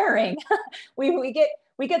inspiring. we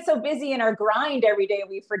get so busy in our grind every day,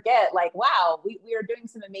 we forget, like, wow, we are doing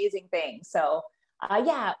some amazing things. So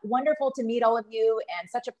wonderful to meet all of you, and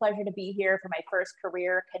such a pleasure to be here for my first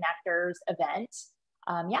Career Connectors event.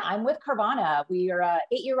 I'm with Carvana. We are an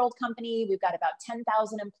 8-year-old company. We've got about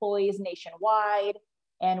 10,000 employees nationwide.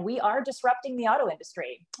 And we are disrupting the auto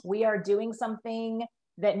industry. We are doing something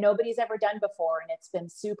that nobody's ever done before, and it's been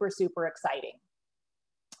super, super exciting.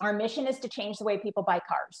 Our mission is to change the way people buy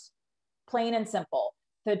cars, plain and simple.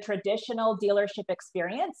 The traditional dealership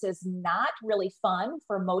experience is not really fun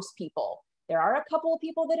for most people. There are a couple of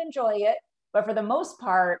people that enjoy it, but for the most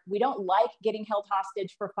part, we don't like getting held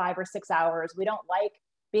hostage for 5 or 6 hours. We don't like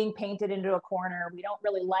being painted into a corner. We don't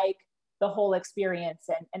really like the whole experience.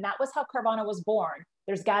 And that was how Carvana was born.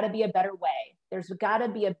 There's got to be a better way. There's got to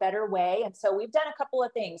be a better way. And so we've done a couple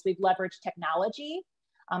of things. We've leveraged technology.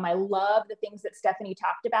 I love the things that Stephanie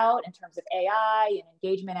talked about in terms of AI and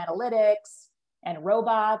engagement analytics and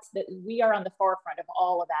robots. That we are on the forefront of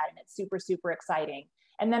all of that. And it's super, super exciting.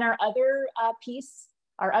 And then our other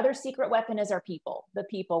our other secret weapon is our people, the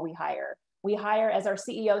people we hire. We hire, as our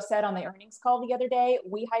CEO said on the earnings call the other day,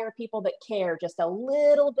 we hire people that care just a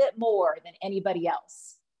little bit more than anybody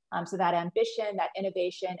else. So that ambition, that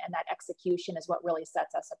innovation, and that execution is what really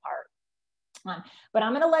sets us apart. But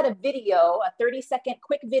I'm going to let a video, a 30-second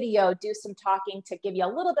quick video, do some talking to give you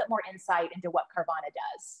a little bit more insight into what Carvana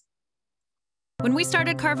does. When we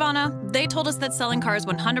started Carvana, they told us that selling cars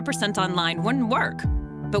 100% online wouldn't work.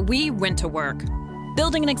 But we went to work,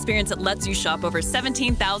 building an experience that lets you shop over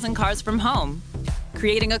 17,000 cars from home,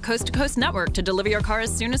 creating a coast-to-coast network to deliver your car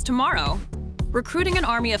as soon as tomorrow, recruiting an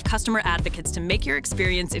army of customer advocates to make your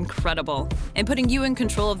experience incredible, and putting you in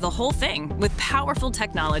control of the whole thing with powerful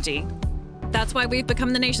technology. That's why we've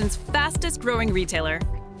become the nation's fastest growing retailer,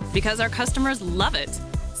 because our customers love it.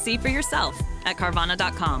 See for yourself at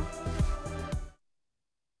Carvana.com.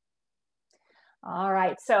 All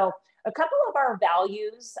right, so a couple of our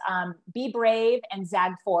values, be brave and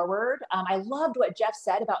zag forward. I loved what Jeff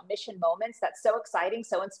said about mission moments. That's so exciting,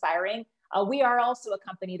 so inspiring. We are also a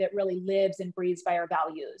company that really lives and breathes by our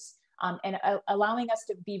values, and allowing us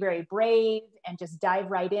to be very brave and just dive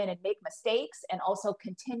right in and make mistakes, and also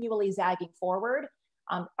continually zagging forward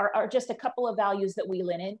are just a couple of values that we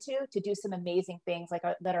lean into to do some amazing things like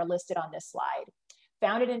that are listed on this slide.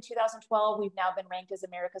 Founded in 2012, we've now been ranked as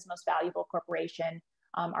America's most valuable corporation.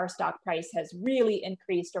 Our stock price has really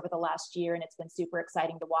increased over the last year, and it's been super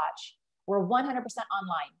exciting to watch. We're 100%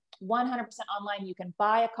 online, 100% online. You can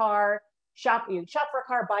buy a car, you shop for a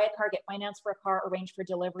car, buy a car, get finance for a car, arrange for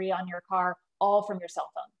delivery on your car, all from your cell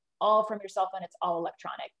phone. All from your cell phone, it's all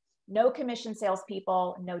electronic. No commission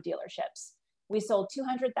salespeople, no dealerships. We sold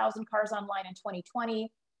 200,000 cars online in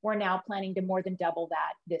 2020. We're now planning to more than double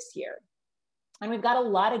that this year. And we've got a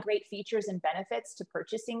lot of great features and benefits to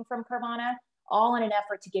purchasing from Carvana, all in an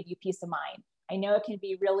effort to give you peace of mind. I know it can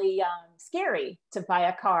be really scary to buy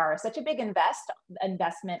a car, such a big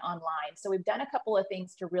investment online. So we've done a couple of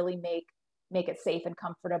things to really make it safe and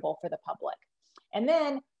comfortable for the public. And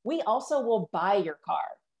then we also will buy your car.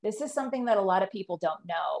 This is something that a lot of people don't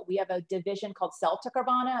know. We have a division called Sell to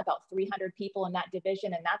Carvana, about 300 people in that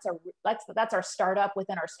division, and that's our startup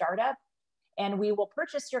within our startup. And we will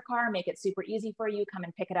purchase your car, make it super easy for you, come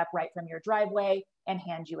and pick it up right from your driveway and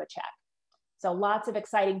hand you a check. So lots of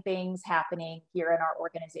exciting things happening here in our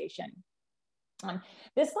organization.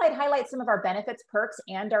 This slide highlights some of our benefits, perks,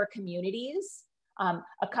 and our communities.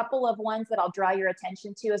 A couple of ones that I'll draw your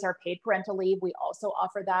attention to is our paid parental leave. We also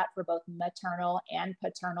offer that for both maternal and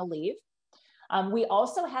paternal leave. We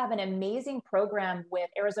also have an amazing program with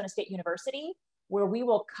Arizona State University where we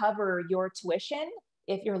will cover your tuition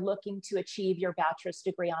if you're looking to achieve your bachelor's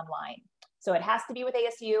degree online. So it has to be with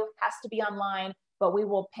ASU, has to be online, but we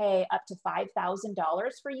will pay up to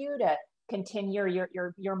 $5,000 for you to continue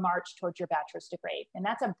your march towards your bachelor's degree. And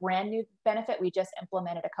that's a brand new benefit we just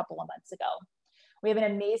implemented a couple of months ago. We have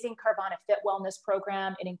an amazing Carvana Fit Wellness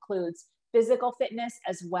program. It includes physical fitness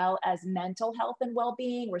as well as mental health and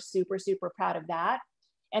well-being. We're super, super proud of that.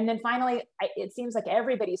 And then finally, it seems like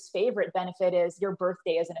everybody's favorite benefit is your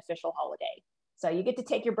birthday is an official holiday. So you get to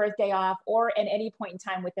take your birthday off, or at any point in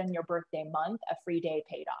time within your birthday month, a free day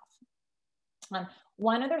paid off.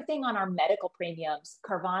 One other thing on our medical premiums,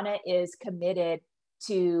 Carvana is committed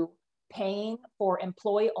to paying for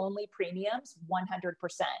employee-only premiums 100%.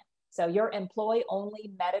 So your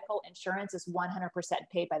employee-only medical insurance is 100%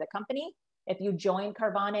 paid by the company. If you join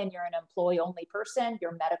Carvana and you're an employee-only person,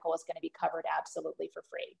 your medical is going to be covered absolutely for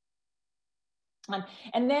free.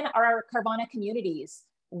 And then our Carvana communities.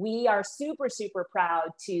 We are super, super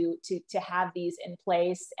proud to have these in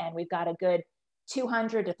place, and we've got a good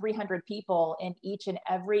 200 to 300 people in each and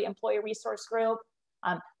every employee resource group.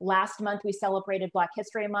 Last month, we celebrated Black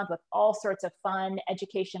History Month with all sorts of fun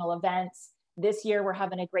educational events. This year, we're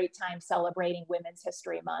having a great time celebrating Women's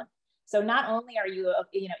History Month. So not only are you,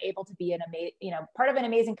 able to be part of an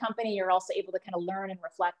amazing company, you're also able to kind of learn and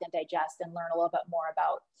reflect and digest and learn a little bit more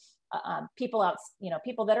about people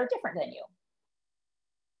that are different than you.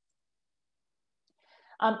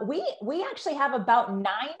 We actually have about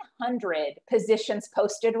 900 positions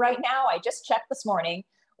posted right now. I just checked this morning.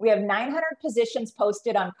 We have 900 positions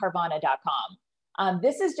posted on Carvana.com.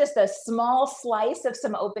 This is just a small slice of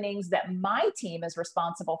some openings that my team is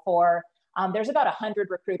responsible for. There's about 100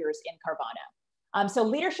 recruiters in Carvana. So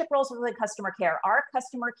leadership roles within customer care. Our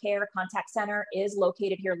customer care contact center is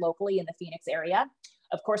located here locally in the Phoenix area.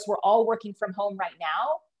 Of course, we're all working from home right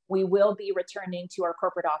now. We will be returning to our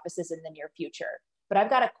corporate offices in the near future. But I've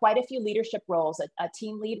got quite a few leadership roles, a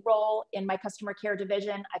team lead role in my customer care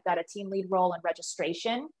division. I've got a team lead role in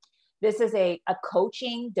registration. This is a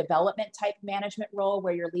coaching development type management role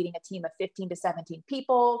where you're leading a team of 15 to 17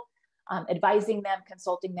 people, advising them,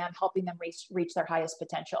 consulting them, helping them reach their highest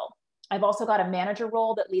potential. I've also got a manager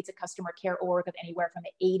role that leads a customer care org of anywhere from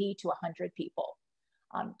 80 to 100 people.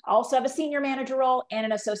 Also have a senior manager role and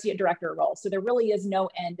an associate director role. So there really is no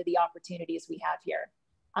end to the opportunities we have here.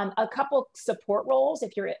 A couple support roles,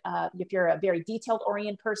 if you're a very detailed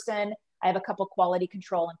oriented person, I have a couple quality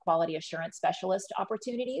control and quality assurance specialist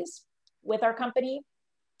opportunities with our company.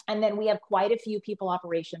 And then we have quite a few people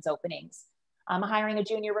operations openings. I'm hiring a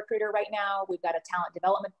junior recruiter right now. We've got a talent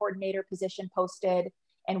development coordinator position posted,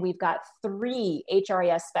 and we've got 3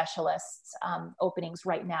 HRIS specialists openings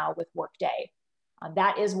right now with Workday.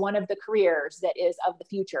 That is one of the careers that is of the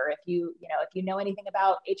future. If you know anything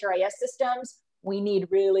about HRIS systems, we need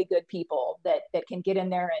really good people that can get in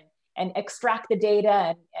there and extract the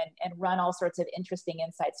data and run all sorts of interesting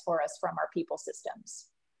insights for us from our people systems.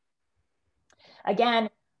 Again,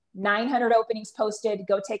 900 openings posted.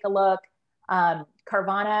 Go take a look.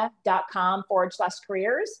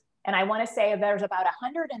 Carvana.com/careers. And I want to say there's about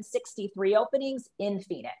 163 openings in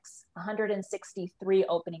Phoenix. 163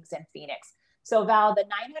 openings in Phoenix. So Val, the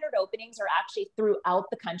 900 openings are actually throughout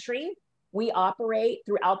the country. We operate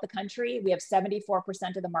throughout the country. We have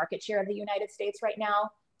 74% of the market share of the United States right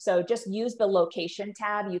now. So just use the location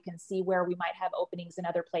tab. You can see where we might have openings in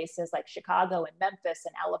other places like Chicago and Memphis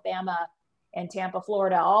and Alabama and Tampa,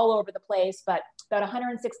 Florida, all over the place. But about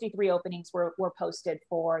 163 openings were posted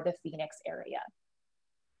for the Phoenix area.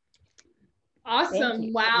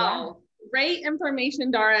 Awesome. Wow. Yeah. Great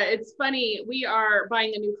information, Dara. It's funny. We are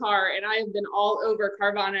buying a new car and I have been all over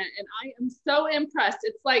Carvana and I am so impressed.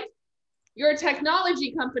 It's like you're a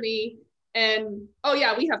technology company and, oh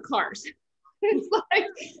yeah, we have cars. It's like,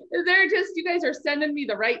 they're just, you guys are sending me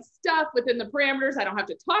the right stuff within the parameters. I don't have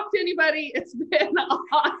to talk to anybody. It's been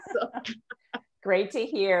awesome. Great to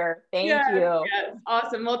hear. Thank you. Yes.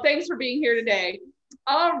 Awesome. Well, thanks for being here today.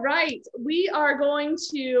 All right, we are going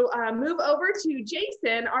to move over to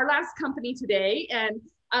Jason, our last company today. And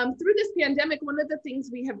through this pandemic, one of the things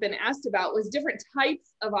we have been asked about was different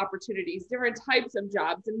types of opportunities, different types of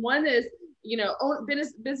jobs. And one is,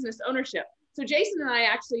 business ownership. So Jason and I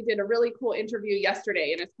actually did a really cool interview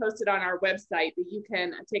yesterday and it's posted on our website that you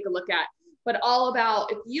can take a look at, but all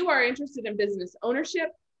about if you are interested in business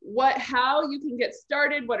ownership, how you can get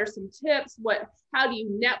started, what are some tips, how do you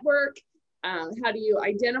network? How do you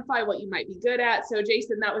identify what you might be good at? So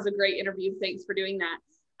Jason, that was a great interview. Thanks for doing that.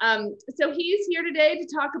 So he's here today to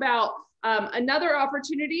talk about another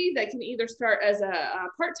opportunity that can either start as a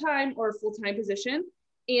part-time or a full-time position.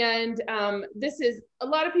 And this is, a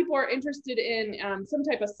lot of people are interested in some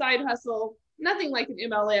type of side hustle, nothing like an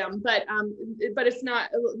MLM, but it's not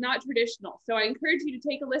traditional. So I encourage you to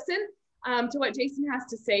take a listen to what Jason has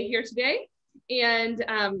to say here today. And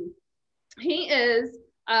he has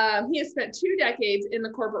spent 2 decades in the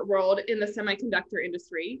corporate world in the semiconductor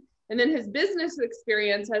industry. And then his business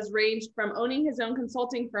experience has ranged from owning his own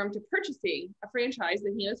consulting firm to purchasing a franchise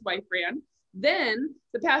that he and his wife ran. Then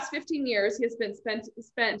the past 15 years, he has been spent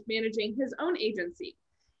managing his own agency.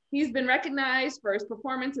 He's been recognized for his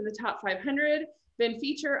performance in the top 500, been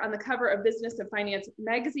featured on the cover of Business and Finance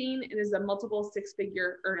magazine, and is a multiple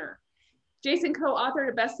 6-figure earner. Jason co-authored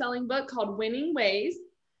a best-selling book called Winning Ways,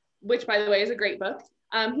 which by the way is a great book.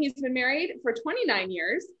 He's been married for 29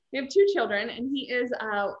 years. They have 2 children, and he is,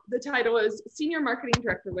 the title is Senior Marketing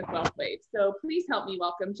Director with WealthWave. So please help me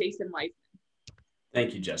welcome Jason Wiseman.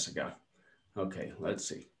 Thank you, Jessica. Okay, let's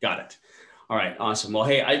see. Got it. All right, awesome. Well,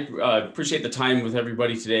 hey, I appreciate the time with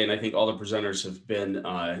everybody today, and I think all the presenters have been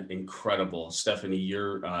incredible. Stephanie,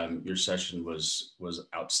 your session was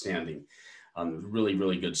outstanding. Really,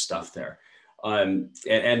 really good stuff there. And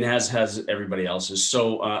has everybody else's.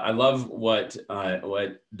 So I love what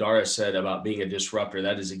Dara said about being a disruptor.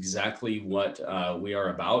 That is exactly what we are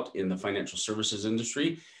about in the financial services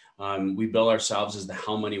industry. We bill ourselves as the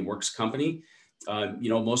How Money Works company.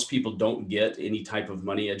 Most people don't get any type of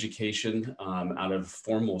money education out of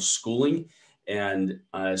formal schooling. And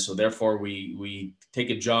so therefore we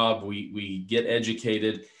take a job, we get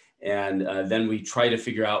educated, and then we try to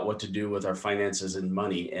figure out what to do with our finances and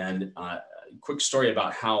money. And quick story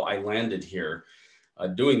about how I landed here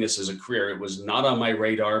doing this as a career. It was not on my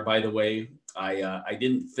radar, by the way. I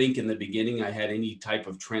didn't think in the beginning I had any type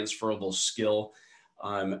of transferable skill,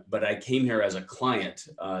 but I came here as a client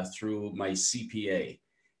through my CPA.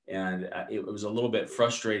 And it was a little bit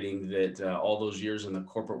frustrating that all those years in the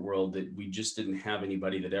corporate world that we just didn't have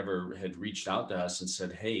anybody that ever had reached out to us and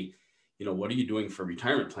said, hey, what are you doing for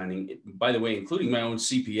retirement planning? By the way, including my own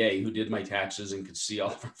CPA who did my taxes and could see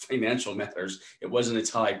all of our financial matters. It wasn't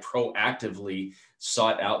until I proactively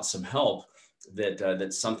sought out some help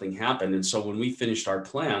that something happened. And so when we finished our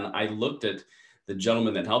plan, I looked at the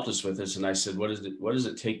gentleman that helped us with this and I said, what does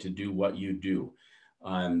it take to do what you do?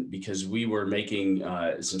 because we were making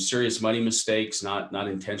some serious money mistakes, not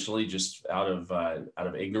intentionally, just out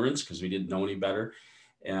of ignorance, because we didn't know any better.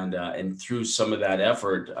 And through some of that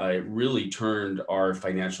effort, it really turned our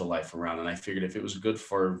financial life around. And I figured if it was good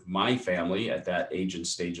for my family at that age and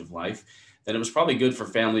stage of life, then it was probably good for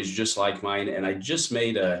families just like mine. And I just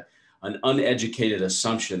made an uneducated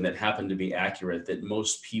assumption that happened to be accurate, that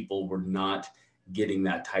most people were not getting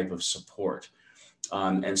that type of support.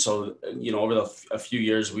 And so, over a few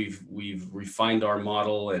years, we've refined our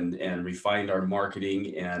model and refined our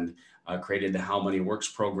marketing and created the How Money Works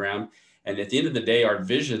program. And at the end of the day, our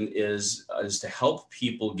vision is to help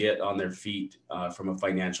people get on their feet from a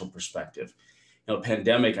financial perspective.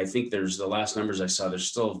 Pandemic, I think the last numbers I saw, there's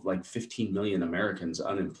still like 15 million Americans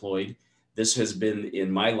unemployed. This has been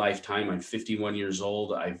in my lifetime. I'm 51 years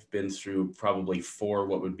old. I've been through probably 4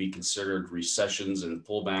 what would be considered recessions and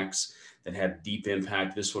pullbacks that had deep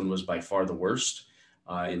impact. This one was by far the worst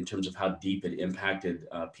in terms of how deep it impacted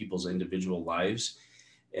people's individual lives.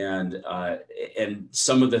 And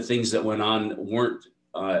some of the things that went on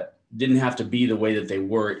didn't have to be the way that they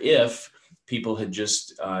were if people had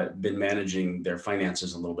just been managing their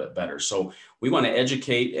finances a little bit better. So we want to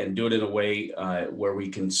educate and do it in a way where we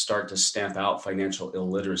can start to stamp out financial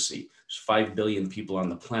illiteracy. There's 5 billion people on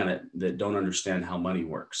the planet that don't understand how money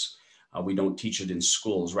works. We don't teach it in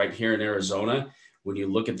schools. Right here in Arizona, when you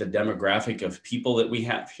look at the demographic of people that we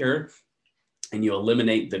have here, and you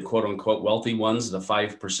eliminate the quote unquote wealthy ones, the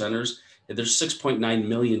 5%ers, there's 6.9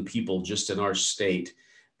 million people just in our state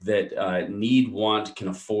that need, want, can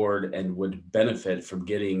afford, and would benefit from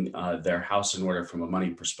getting their house in order from a money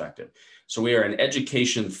perspective. So we are an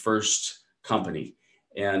education first company.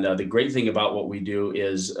 And the great thing about what we do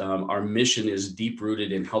is our mission is deep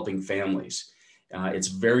rooted in helping families. It's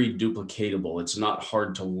very duplicatable. It's not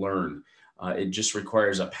hard to learn. It just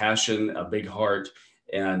requires a passion, a big heart,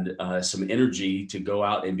 and some energy to go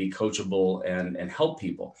out and be coachable and help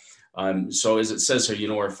people. So as it says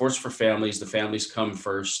here, we're a force for families. The families come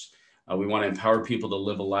first. We want to empower people to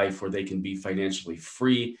live a life where they can be financially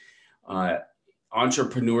free.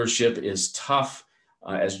 Entrepreneurship is tough.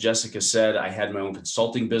 As Jessica said, I had my own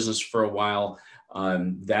consulting business for a while.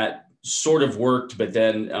 That sort of worked, but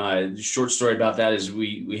then the short story about that is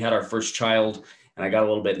we had our first child, and I got a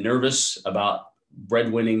little bit nervous about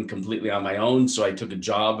breadwinning completely on my own. So I took a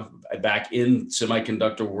job back in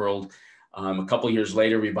semiconductor world. A couple of years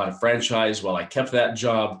later, we bought a franchise. While I kept that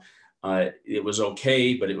job, it was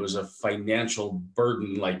okay, but it was a financial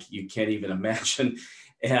burden like you can't even imagine.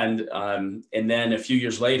 And then a few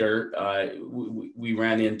years later, we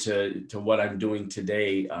ran into what I'm doing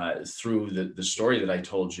today through the story that I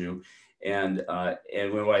told you. And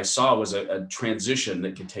what I saw was a transition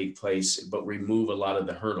that could take place, but remove a lot of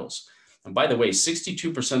the hurdles. And by the way,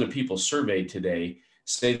 62% of people surveyed today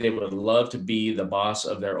say they would love to be the boss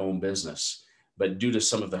of their own business. But due to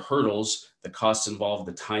some of the hurdles, the costs involved,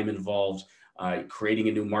 the time involved, creating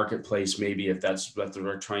a new marketplace, maybe if that's what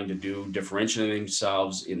they're trying to do, differentiating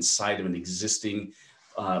themselves inside of an existing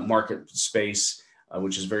market space,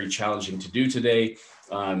 which is very challenging to do today.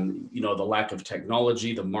 The lack of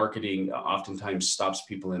technology, the marketing oftentimes stops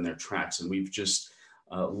people in their tracks. And we've just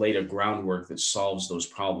laid a groundwork that solves those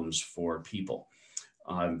problems for people.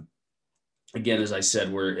 Again, as I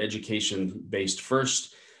said, we're education-based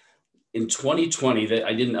first. In 2020,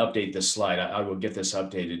 I didn't update this slide. I will get this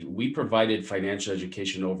updated. We provided financial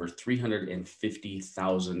education to over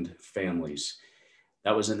 350,000 families.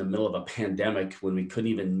 That was in the middle of a pandemic when we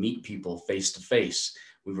couldn't even meet people face to face.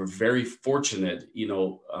 We were very fortunate,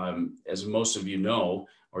 as most of you know,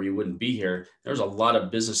 or you wouldn't be here. There's a lot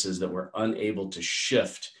of businesses that were unable to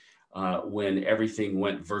shift when everything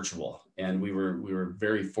went virtual. And we were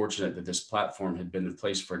very fortunate that this platform had been in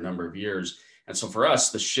place for a number of years. And so for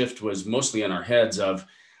us, the shift was mostly in our heads of,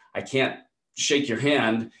 I can't shake your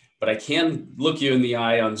hand, but I can look you in the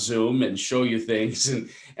eye on Zoom and show you things.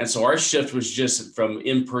 And so our shift was just from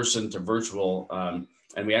in-person to virtual.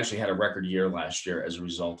 And we actually had a record year last year as a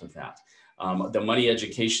result of that. The money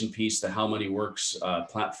education piece, the How Money Works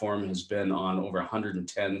platform has been on over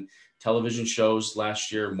 110 television shows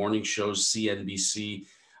last year, morning shows, CNBC.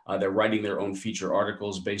 They're writing their own feature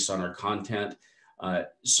articles based on our content.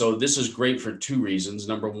 So this is great for 2 reasons.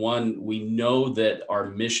 Number one, we know that our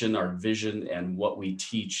mission, our vision, and what we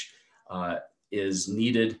teach is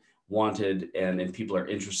needed, wanted, and people are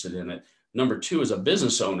interested in it. Number 2, as a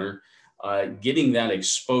business owner, getting that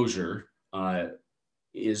exposure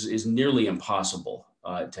is nearly impossible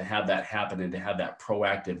to have that happen and to have that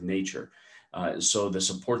proactive nature. So the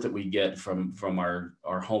support that we get from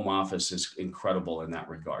our home office is incredible in that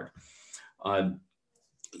regard.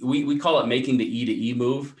 we call it making the E to E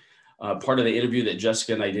move. Part of the interview that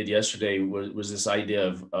Jessica and I did yesterday was this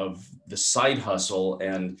idea of the side hustle.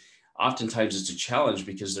 And oftentimes it's a challenge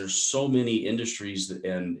because there's so many industries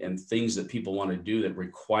and things that people want to do that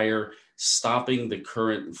require stopping the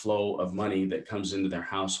current flow of money that comes into their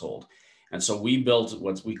household. And so we built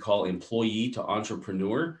what we call employee to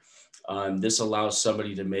entrepreneur. This allows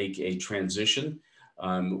somebody to make a transition.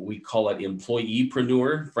 We call it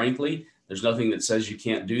employeepreneur, frankly. There's nothing that says you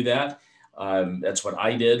can't do that. That's what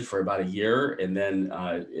I did for about a year, and then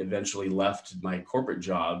eventually left my corporate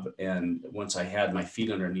job. And once I had my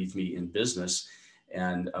feet underneath me in business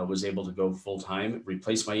and was able to go full-time,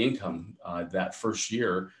 replace my income that first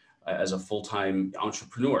year as a full-time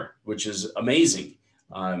entrepreneur, which is amazing.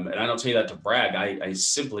 And I don't say that to brag. I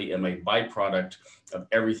simply am a byproduct of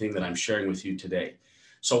everything that I'm sharing with you today.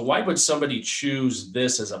 So why would somebody choose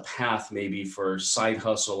this as a path maybe for side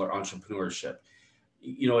hustle or entrepreneurship?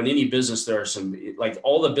 You know, in any business, there are some, like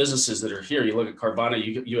all the businesses that are here, you look at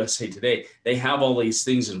Carvana, USA today, they have all these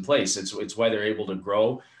things in place. It's why they're able to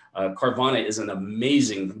grow. Carvana is an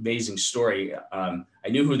amazing, amazing story. I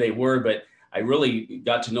knew who they were, but I really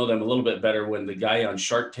got to know them a little bit better when the guy on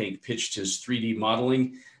Shark Tank pitched his 3D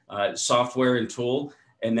modeling software and tool.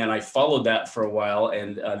 And then I followed that for a while,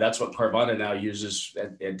 and that's what Carvana now uses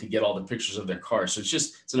and to get all the pictures of their cars. So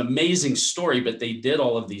it's an amazing story, but they did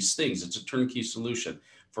all of these things. It's a turnkey solution.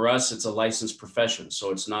 For us, it's a licensed profession.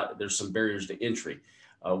 So it's not, there's some barriers to entry.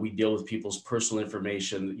 We deal with people's personal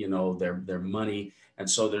information, you know, their money. And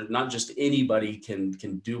so they're not just anybody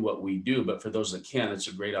can do what we do, but for those that can, it's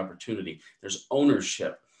a great opportunity. There's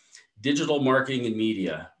ownership, digital marketing and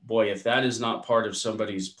media. Boy, if that is not part of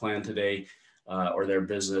somebody's plan today, or their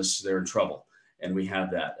business, they're in trouble. And we have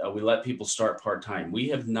that. We let people start part-time. We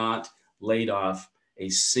have not laid off a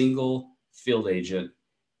single field agent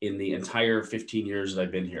in the entire 15 years that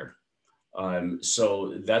I've been here.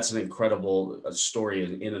 So that's an incredible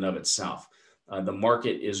story in and of itself. The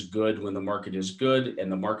market is good when the market is good, and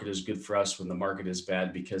the market is good for us when the market is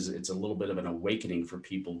bad, because it's a little bit of an awakening for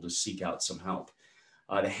people to seek out some help.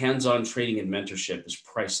 The hands-on training and mentorship is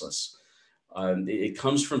priceless. It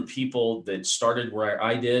comes from people that started where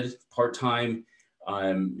I did, part-time,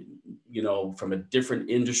 you know, from a different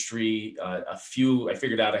industry. I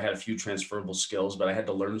figured out I had a few transferable skills, but I had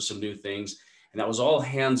to learn some new things. And that was all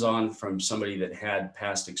hands-on from somebody that had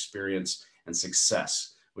past experience and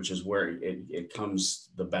success, which is where it comes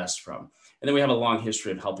the best from. And then we have a long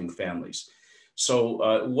history of helping families.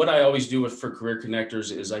 So what I always do for Career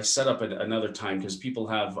Connectors is I set up another time, because people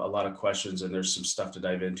have a lot of questions and there's some stuff to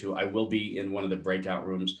dive into. I will be in one of the breakout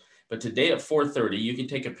rooms, but today at 4:30, you can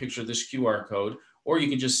take a picture of this QR code, or you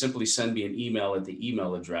can just simply send me an email at the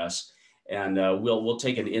email address. And we'll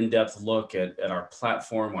take an in-depth look at our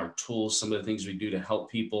platform, our tools, some of the things we do to help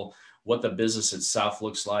people, what the business itself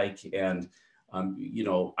looks like. And you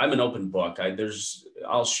know, I'm an open book.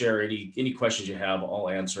 I'll share any questions you have. I'll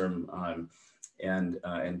answer them. And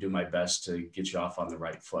do my best to get you off on the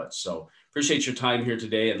right foot. So appreciate your time here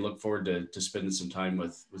today, and look forward to spending some time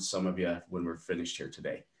with some of you when we're finished here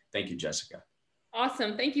today. Thank you, Jessica.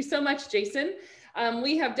 Awesome. Thank you so much, Jason.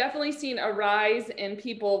 We have definitely seen a rise in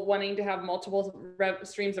people wanting to have multiple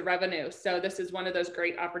streams of revenue. So this is one of those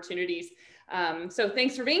great opportunities. So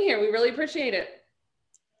thanks for being here. We really appreciate it.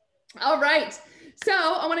 All right. So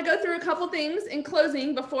I want to go through a couple things in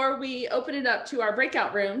closing before we open it up to our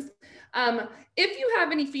breakout rooms. If you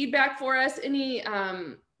have any feedback for us, any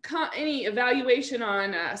evaluation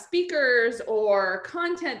on speakers or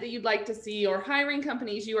content that you'd like to see, or hiring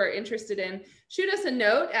companies you are interested in, shoot us a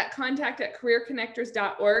note at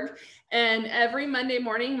contact@careerconnectors.org. And every Monday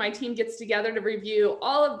morning, my team gets together to review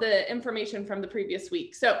all of the information from the previous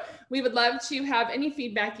week. So we would love to have any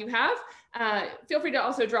feedback you have. Feel free to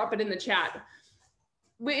also drop it in the chat.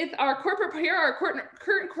 With our current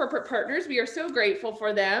corporate partners, we are so grateful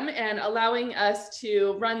for them and allowing us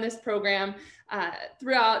to run this program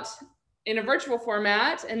throughout in a virtual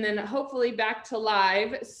format, and then hopefully back to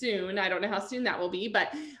live soon. I don't know how soon that will be,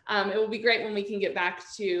 but it will be great when we can get back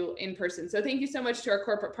to in person. So thank you so much to our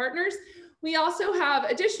corporate partners. We also have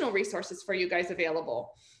additional resources for you guys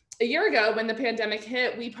available. A year ago, when the pandemic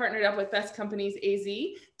hit, we partnered up with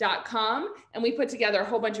bestcompaniesaz.com, and we put together a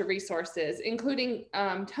whole bunch of resources, including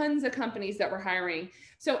tons of companies that were hiring.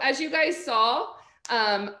 So as you guys saw,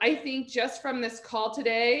 I think just from this call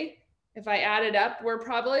today, if I add it up, we're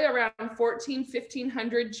probably around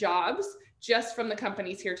 1,500 jobs just from the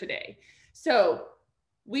companies here today. So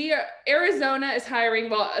Arizona is hiring,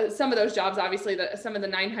 well, some of those jobs, obviously some of the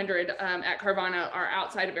 900 at Carvana are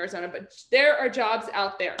outside of Arizona, but there are jobs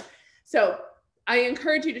out there. So I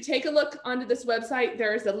encourage you to take a look onto this website.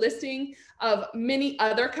 There's a listing of many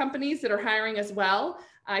other companies that are hiring as well.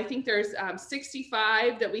 I think there's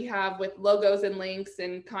 65 that we have with logos and links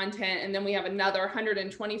and content. And then we have another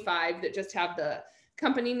 125 that just have the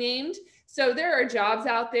company named. So there are jobs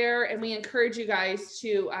out there, and we encourage you guys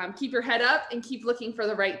to keep your head up and keep looking for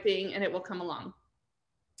the right thing, and it will come along.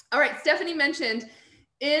 All right, Stephanie mentioned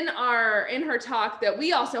in her talk that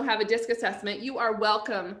we also have a DISC assessment. You are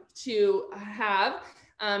welcome to have.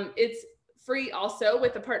 It's free also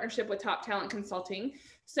with a partnership with Top Talent Consulting.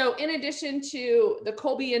 So in addition to the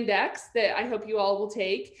Kolbe Index that I hope you all will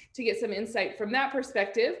take to get some insight from that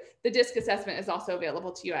perspective, the DISC assessment is also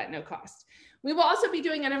available to you at no cost. We will also be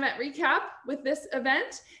doing an event recap with this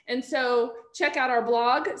event. And so check out our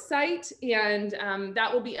blog site, and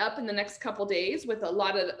that will be up in the next couple days with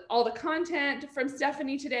all the content from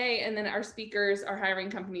Stephanie today. And then our speakers are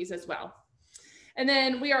hiring companies as well. And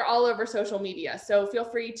then we are all over social media. So feel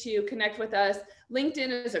free to connect with us.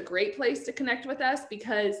 LinkedIn is a great place to connect with us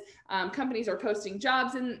because companies are posting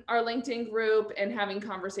jobs in our LinkedIn group and having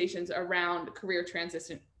conversations around career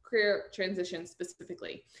transition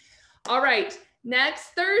specifically. All right,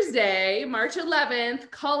 next Thursday, March 11th,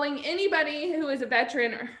 calling anybody who is a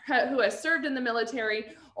veteran or who has served in the military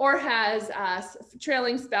or has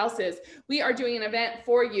trailing spouses. We are doing an event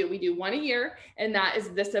for you. We do one a year, and that is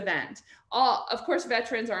this event. Of course,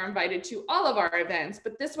 veterans are invited to all of our events,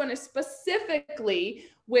 but this one is specifically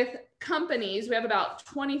with companies. We have about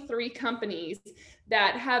 23 companies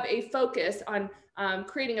that have a focus on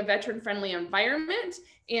creating a veteran-friendly environment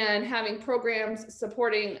and having programs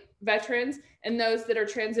supporting veterans and those that are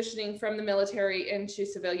transitioning from the military into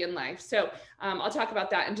civilian life. So I'll talk about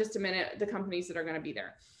that in just a minute, the companies that are going to be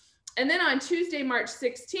there. And then on Tuesday, March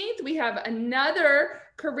 16th, we have another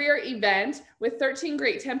career event with 13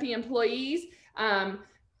 great Tempe employees.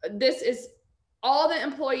 This is all the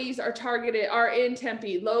employees are in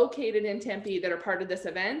Tempe, located in Tempe, that are part of this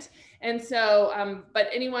event. And so, but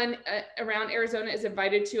anyone around Arizona is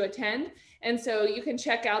invited to attend. And so you can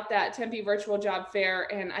check out that Tempe Virtual Job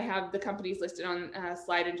Fair, and I have the companies listed on a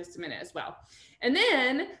slide in just a minute as well. And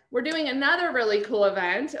then we're doing another really cool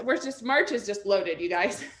event. March is just loaded, you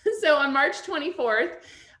guys. So on March 24th,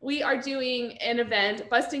 we are doing an event,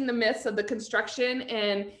 Busting the Myths of the Construction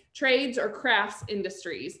and Trades or Crafts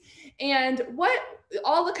Industries. And what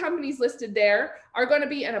all the companies listed there are going to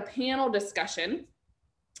be in a panel discussion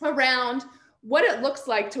around what it looks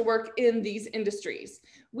like to work in these industries.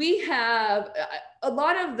 We have a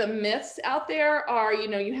lot of the myths out there are,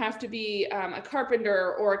 you have to be a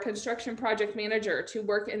carpenter or a construction project manager to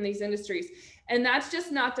work in these industries. And that's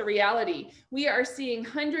just not the reality. We are seeing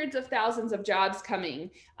hundreds of thousands of jobs coming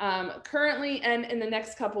currently and in the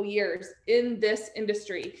next couple years in this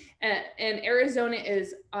industry. And Arizona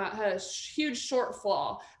is a huge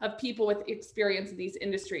shortfall of people with experience in these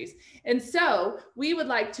industries. And so we would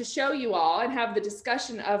like to show you all and have the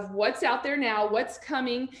discussion of what's out there now, what's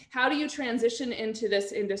coming, how do you transition into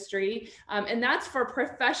this industry? And that's for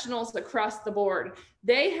professionals across the board.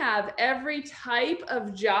 They have every type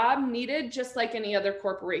of job needed, just like any other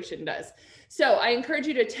corporation does. So I encourage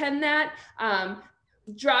you to attend that.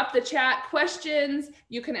 Drop the chat questions.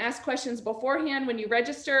 You can ask questions beforehand when you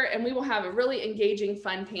register, and we will have a really engaging,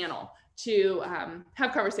 fun panel to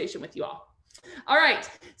have conversation with you all. All right,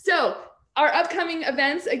 so our upcoming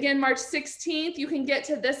events, again, March 16th, you can get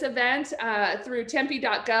to this event through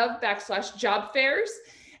tempe.gov/job fairs.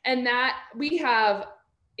 And that we have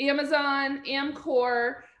Amazon,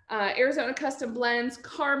 Amcor, Arizona Custom Blends,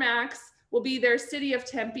 CarMax will be there, City of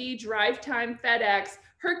Tempe, Drive Time, FedEx,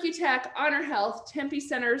 Hercutech, Honor Health, Tempe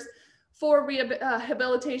Centers for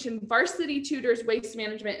Rehabilitation, Varsity Tutors, Waste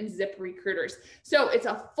Management, and Zip Recruiters. So it's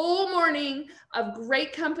a full morning of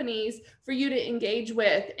great companies for you to engage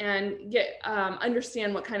with and get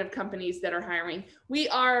understand what kind of companies that are hiring.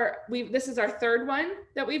 This is our third one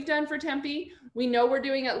that we've done for Tempe. We know we're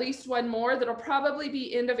doing at least one more that'll probably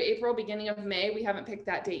be end of April, beginning of May. We haven't picked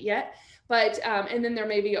that date yet, but and then there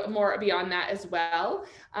may be more beyond that as well.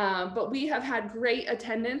 But we have had great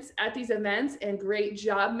attendance at these events and great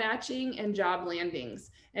job matching and job landings.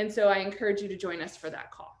 And so I encourage you to join us for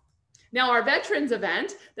that call. Now, our veterans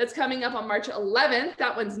event that's coming up on March 11th,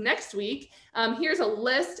 that one's next week. Here's a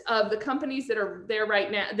list of the companies that are there right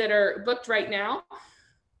now, that are booked right now.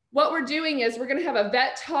 What we're doing is we're going to have a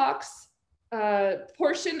Vet Talks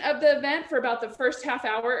portion of the event for about the first half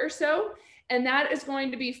hour or so. And that is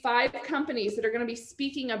going to be 5 companies that are going to be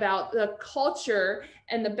speaking about the culture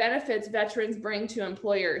and the benefits veterans bring to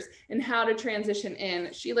employers and how to transition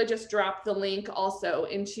in. Sheila just dropped the link also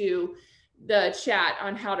into the chat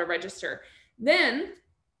on how to register. Then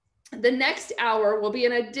The next hour will be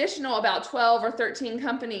an additional about 12 or 13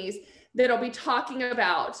 companies that'll be talking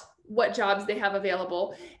about what jobs they have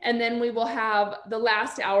available. And then we will have the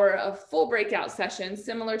last hour of full breakout sessions,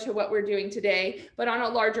 similar to what we're doing today, but on a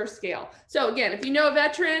larger scale. So again, if you know a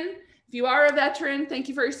veteran, if you are a veteran, thank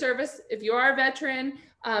you for your service. If you are a veteran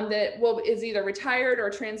that is either retired or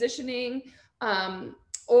transitioning,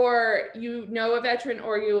 or you know a veteran,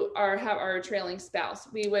 or you are a trailing spouse,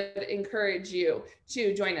 we would encourage you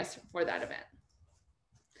to join us for that event.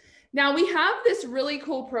 Now we have this really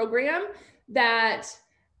cool program that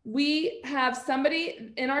we have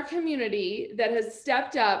somebody in our community that has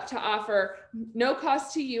stepped up to offer no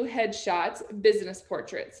cost to you headshots, business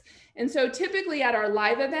portraits. And so typically at our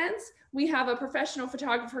live events, we have a professional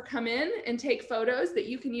photographer come in and take photos that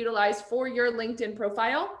you can utilize for your LinkedIn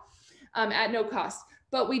profile at no cost.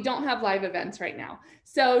 But we don't have live events right now.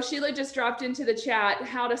 So Sheila just dropped into the chat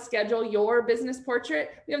how to schedule your business portrait.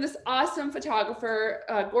 We have this awesome photographer,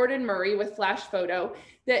 Gordon Murray with Flash Photo,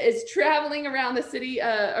 that is traveling around the city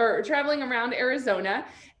or traveling around Arizona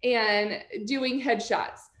and doing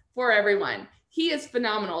headshots for everyone. He is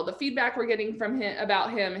phenomenal. The feedback we're getting from him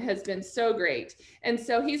about him has been so great. And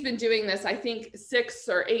so he's been doing this, I think, 6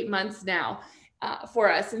 or 8 months now.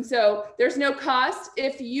 For us. And so there's no cost.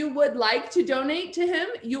 If you would like to donate to him,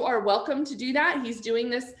 you are welcome to do that. He's doing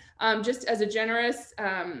this just as a generous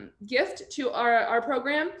gift to our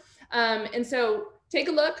program. And so take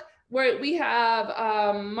a look where we have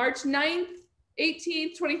March 9th,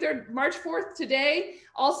 18th, 23rd, March 4th today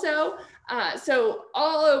also. So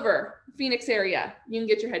all over Phoenix area, you can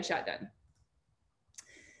get your headshot done.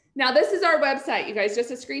 Now, this is our website, you guys,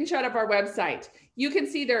 just a screenshot of our website. You can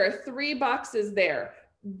see there are 3 boxes there.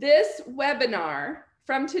 This webinar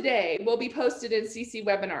from today will be posted in CC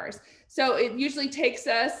Webinars. So it usually takes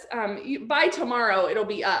us, by tomorrow, it'll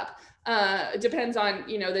be up. It depends on,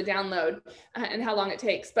 the download and how long it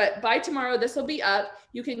takes. But by tomorrow, this will be up.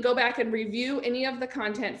 You can go back and review any of the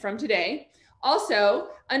content from today. Also,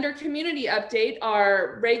 under community update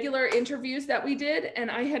are regular interviews that we did.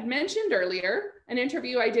 And I had mentioned earlier an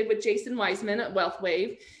interview I did with Jason Wiseman at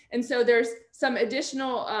WealthWave. And so there's some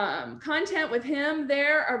additional content with him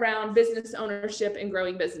there around business ownership and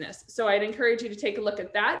growing business. So I'd encourage you to take a look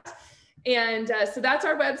at that. And so that's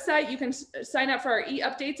our website. You can sign up for our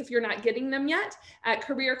e-updates if you're not getting them yet at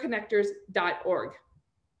careerconnectors.org.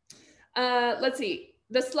 Let's see,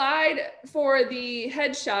 the slide for the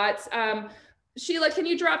headshots. Sheila, can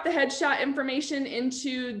you drop the headshot information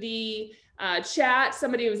into the chat?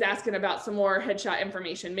 Somebody was asking about some more headshot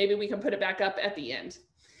information. Maybe we can put it back up at the end.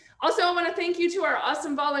 Also, I want to thank you to our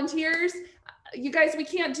awesome volunteers. You guys, we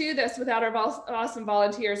can't do this without our awesome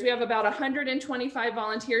volunteers. We have about 125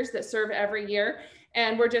 volunteers that serve every year,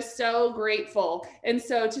 and we're just so grateful. And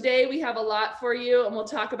so today we have a lot for you, and we'll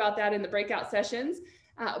talk about that in the breakout sessions.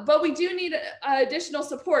 But we do need additional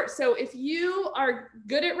support. So if you are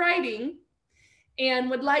good at writing and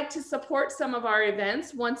would like to support some of our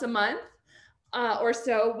events once a month, or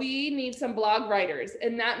so, we need some blog writers.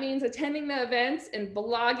 And that means attending the events and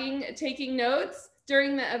blogging, taking notes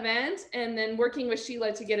during the event, and then working with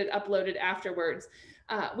Sheila to get it uploaded afterwards.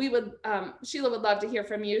 Sheila would love to hear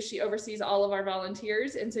from you. She oversees all of our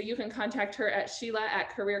volunteers. And so you can contact her at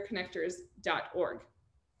sheila@careerconnectors.org.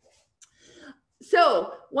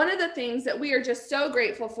 So one of the things that we are just so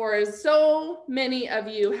grateful for is so many of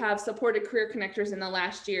you have supported Career Connectors in the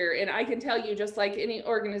last year. And I can tell you, just like any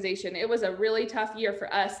organization, it was a really tough year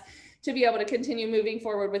for us to be able to continue moving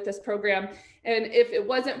forward with this program. And if it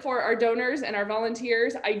wasn't for our donors and our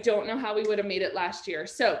volunteers, I don't know how we would have made it last year.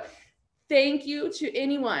 So thank you to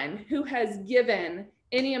anyone who has given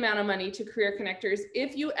any amount of money to Career Connectors.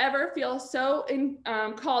 If you ever feel so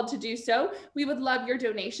called to do so, we would love your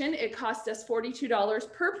donation. It costs us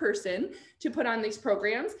 $42 per person to put on these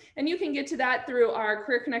programs. And you can get to that through our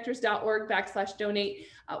careerconnectors.org/donate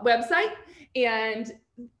website. And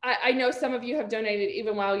I know some of you have donated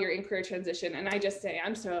even while you're in career transition. And I just say,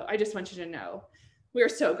 I just want you to know, we are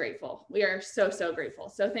so grateful. We are so, so grateful.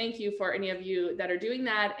 So thank you for any of you that are doing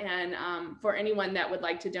that, and for anyone that would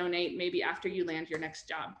like to donate maybe after you land your next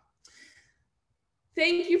job.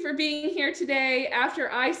 Thank you for being here today. After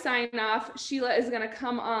I sign off, Sheila is going to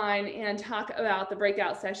come on and talk about the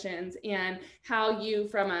breakout sessions and how you,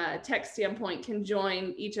 from a tech standpoint, can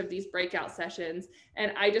join each of these breakout sessions.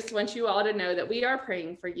 And I just want you all to know that we are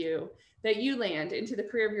praying for you, that you land into the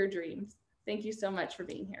career of your dreams. Thank you so much for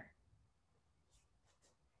being here.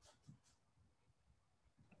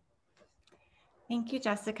 Thank you,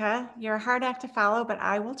 Jessica. You're a hard act to follow, but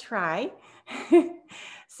I will try.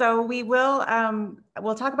 So we will,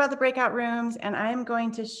 we'll talk about the breakout rooms, and I'm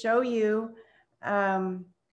going to show you, I'm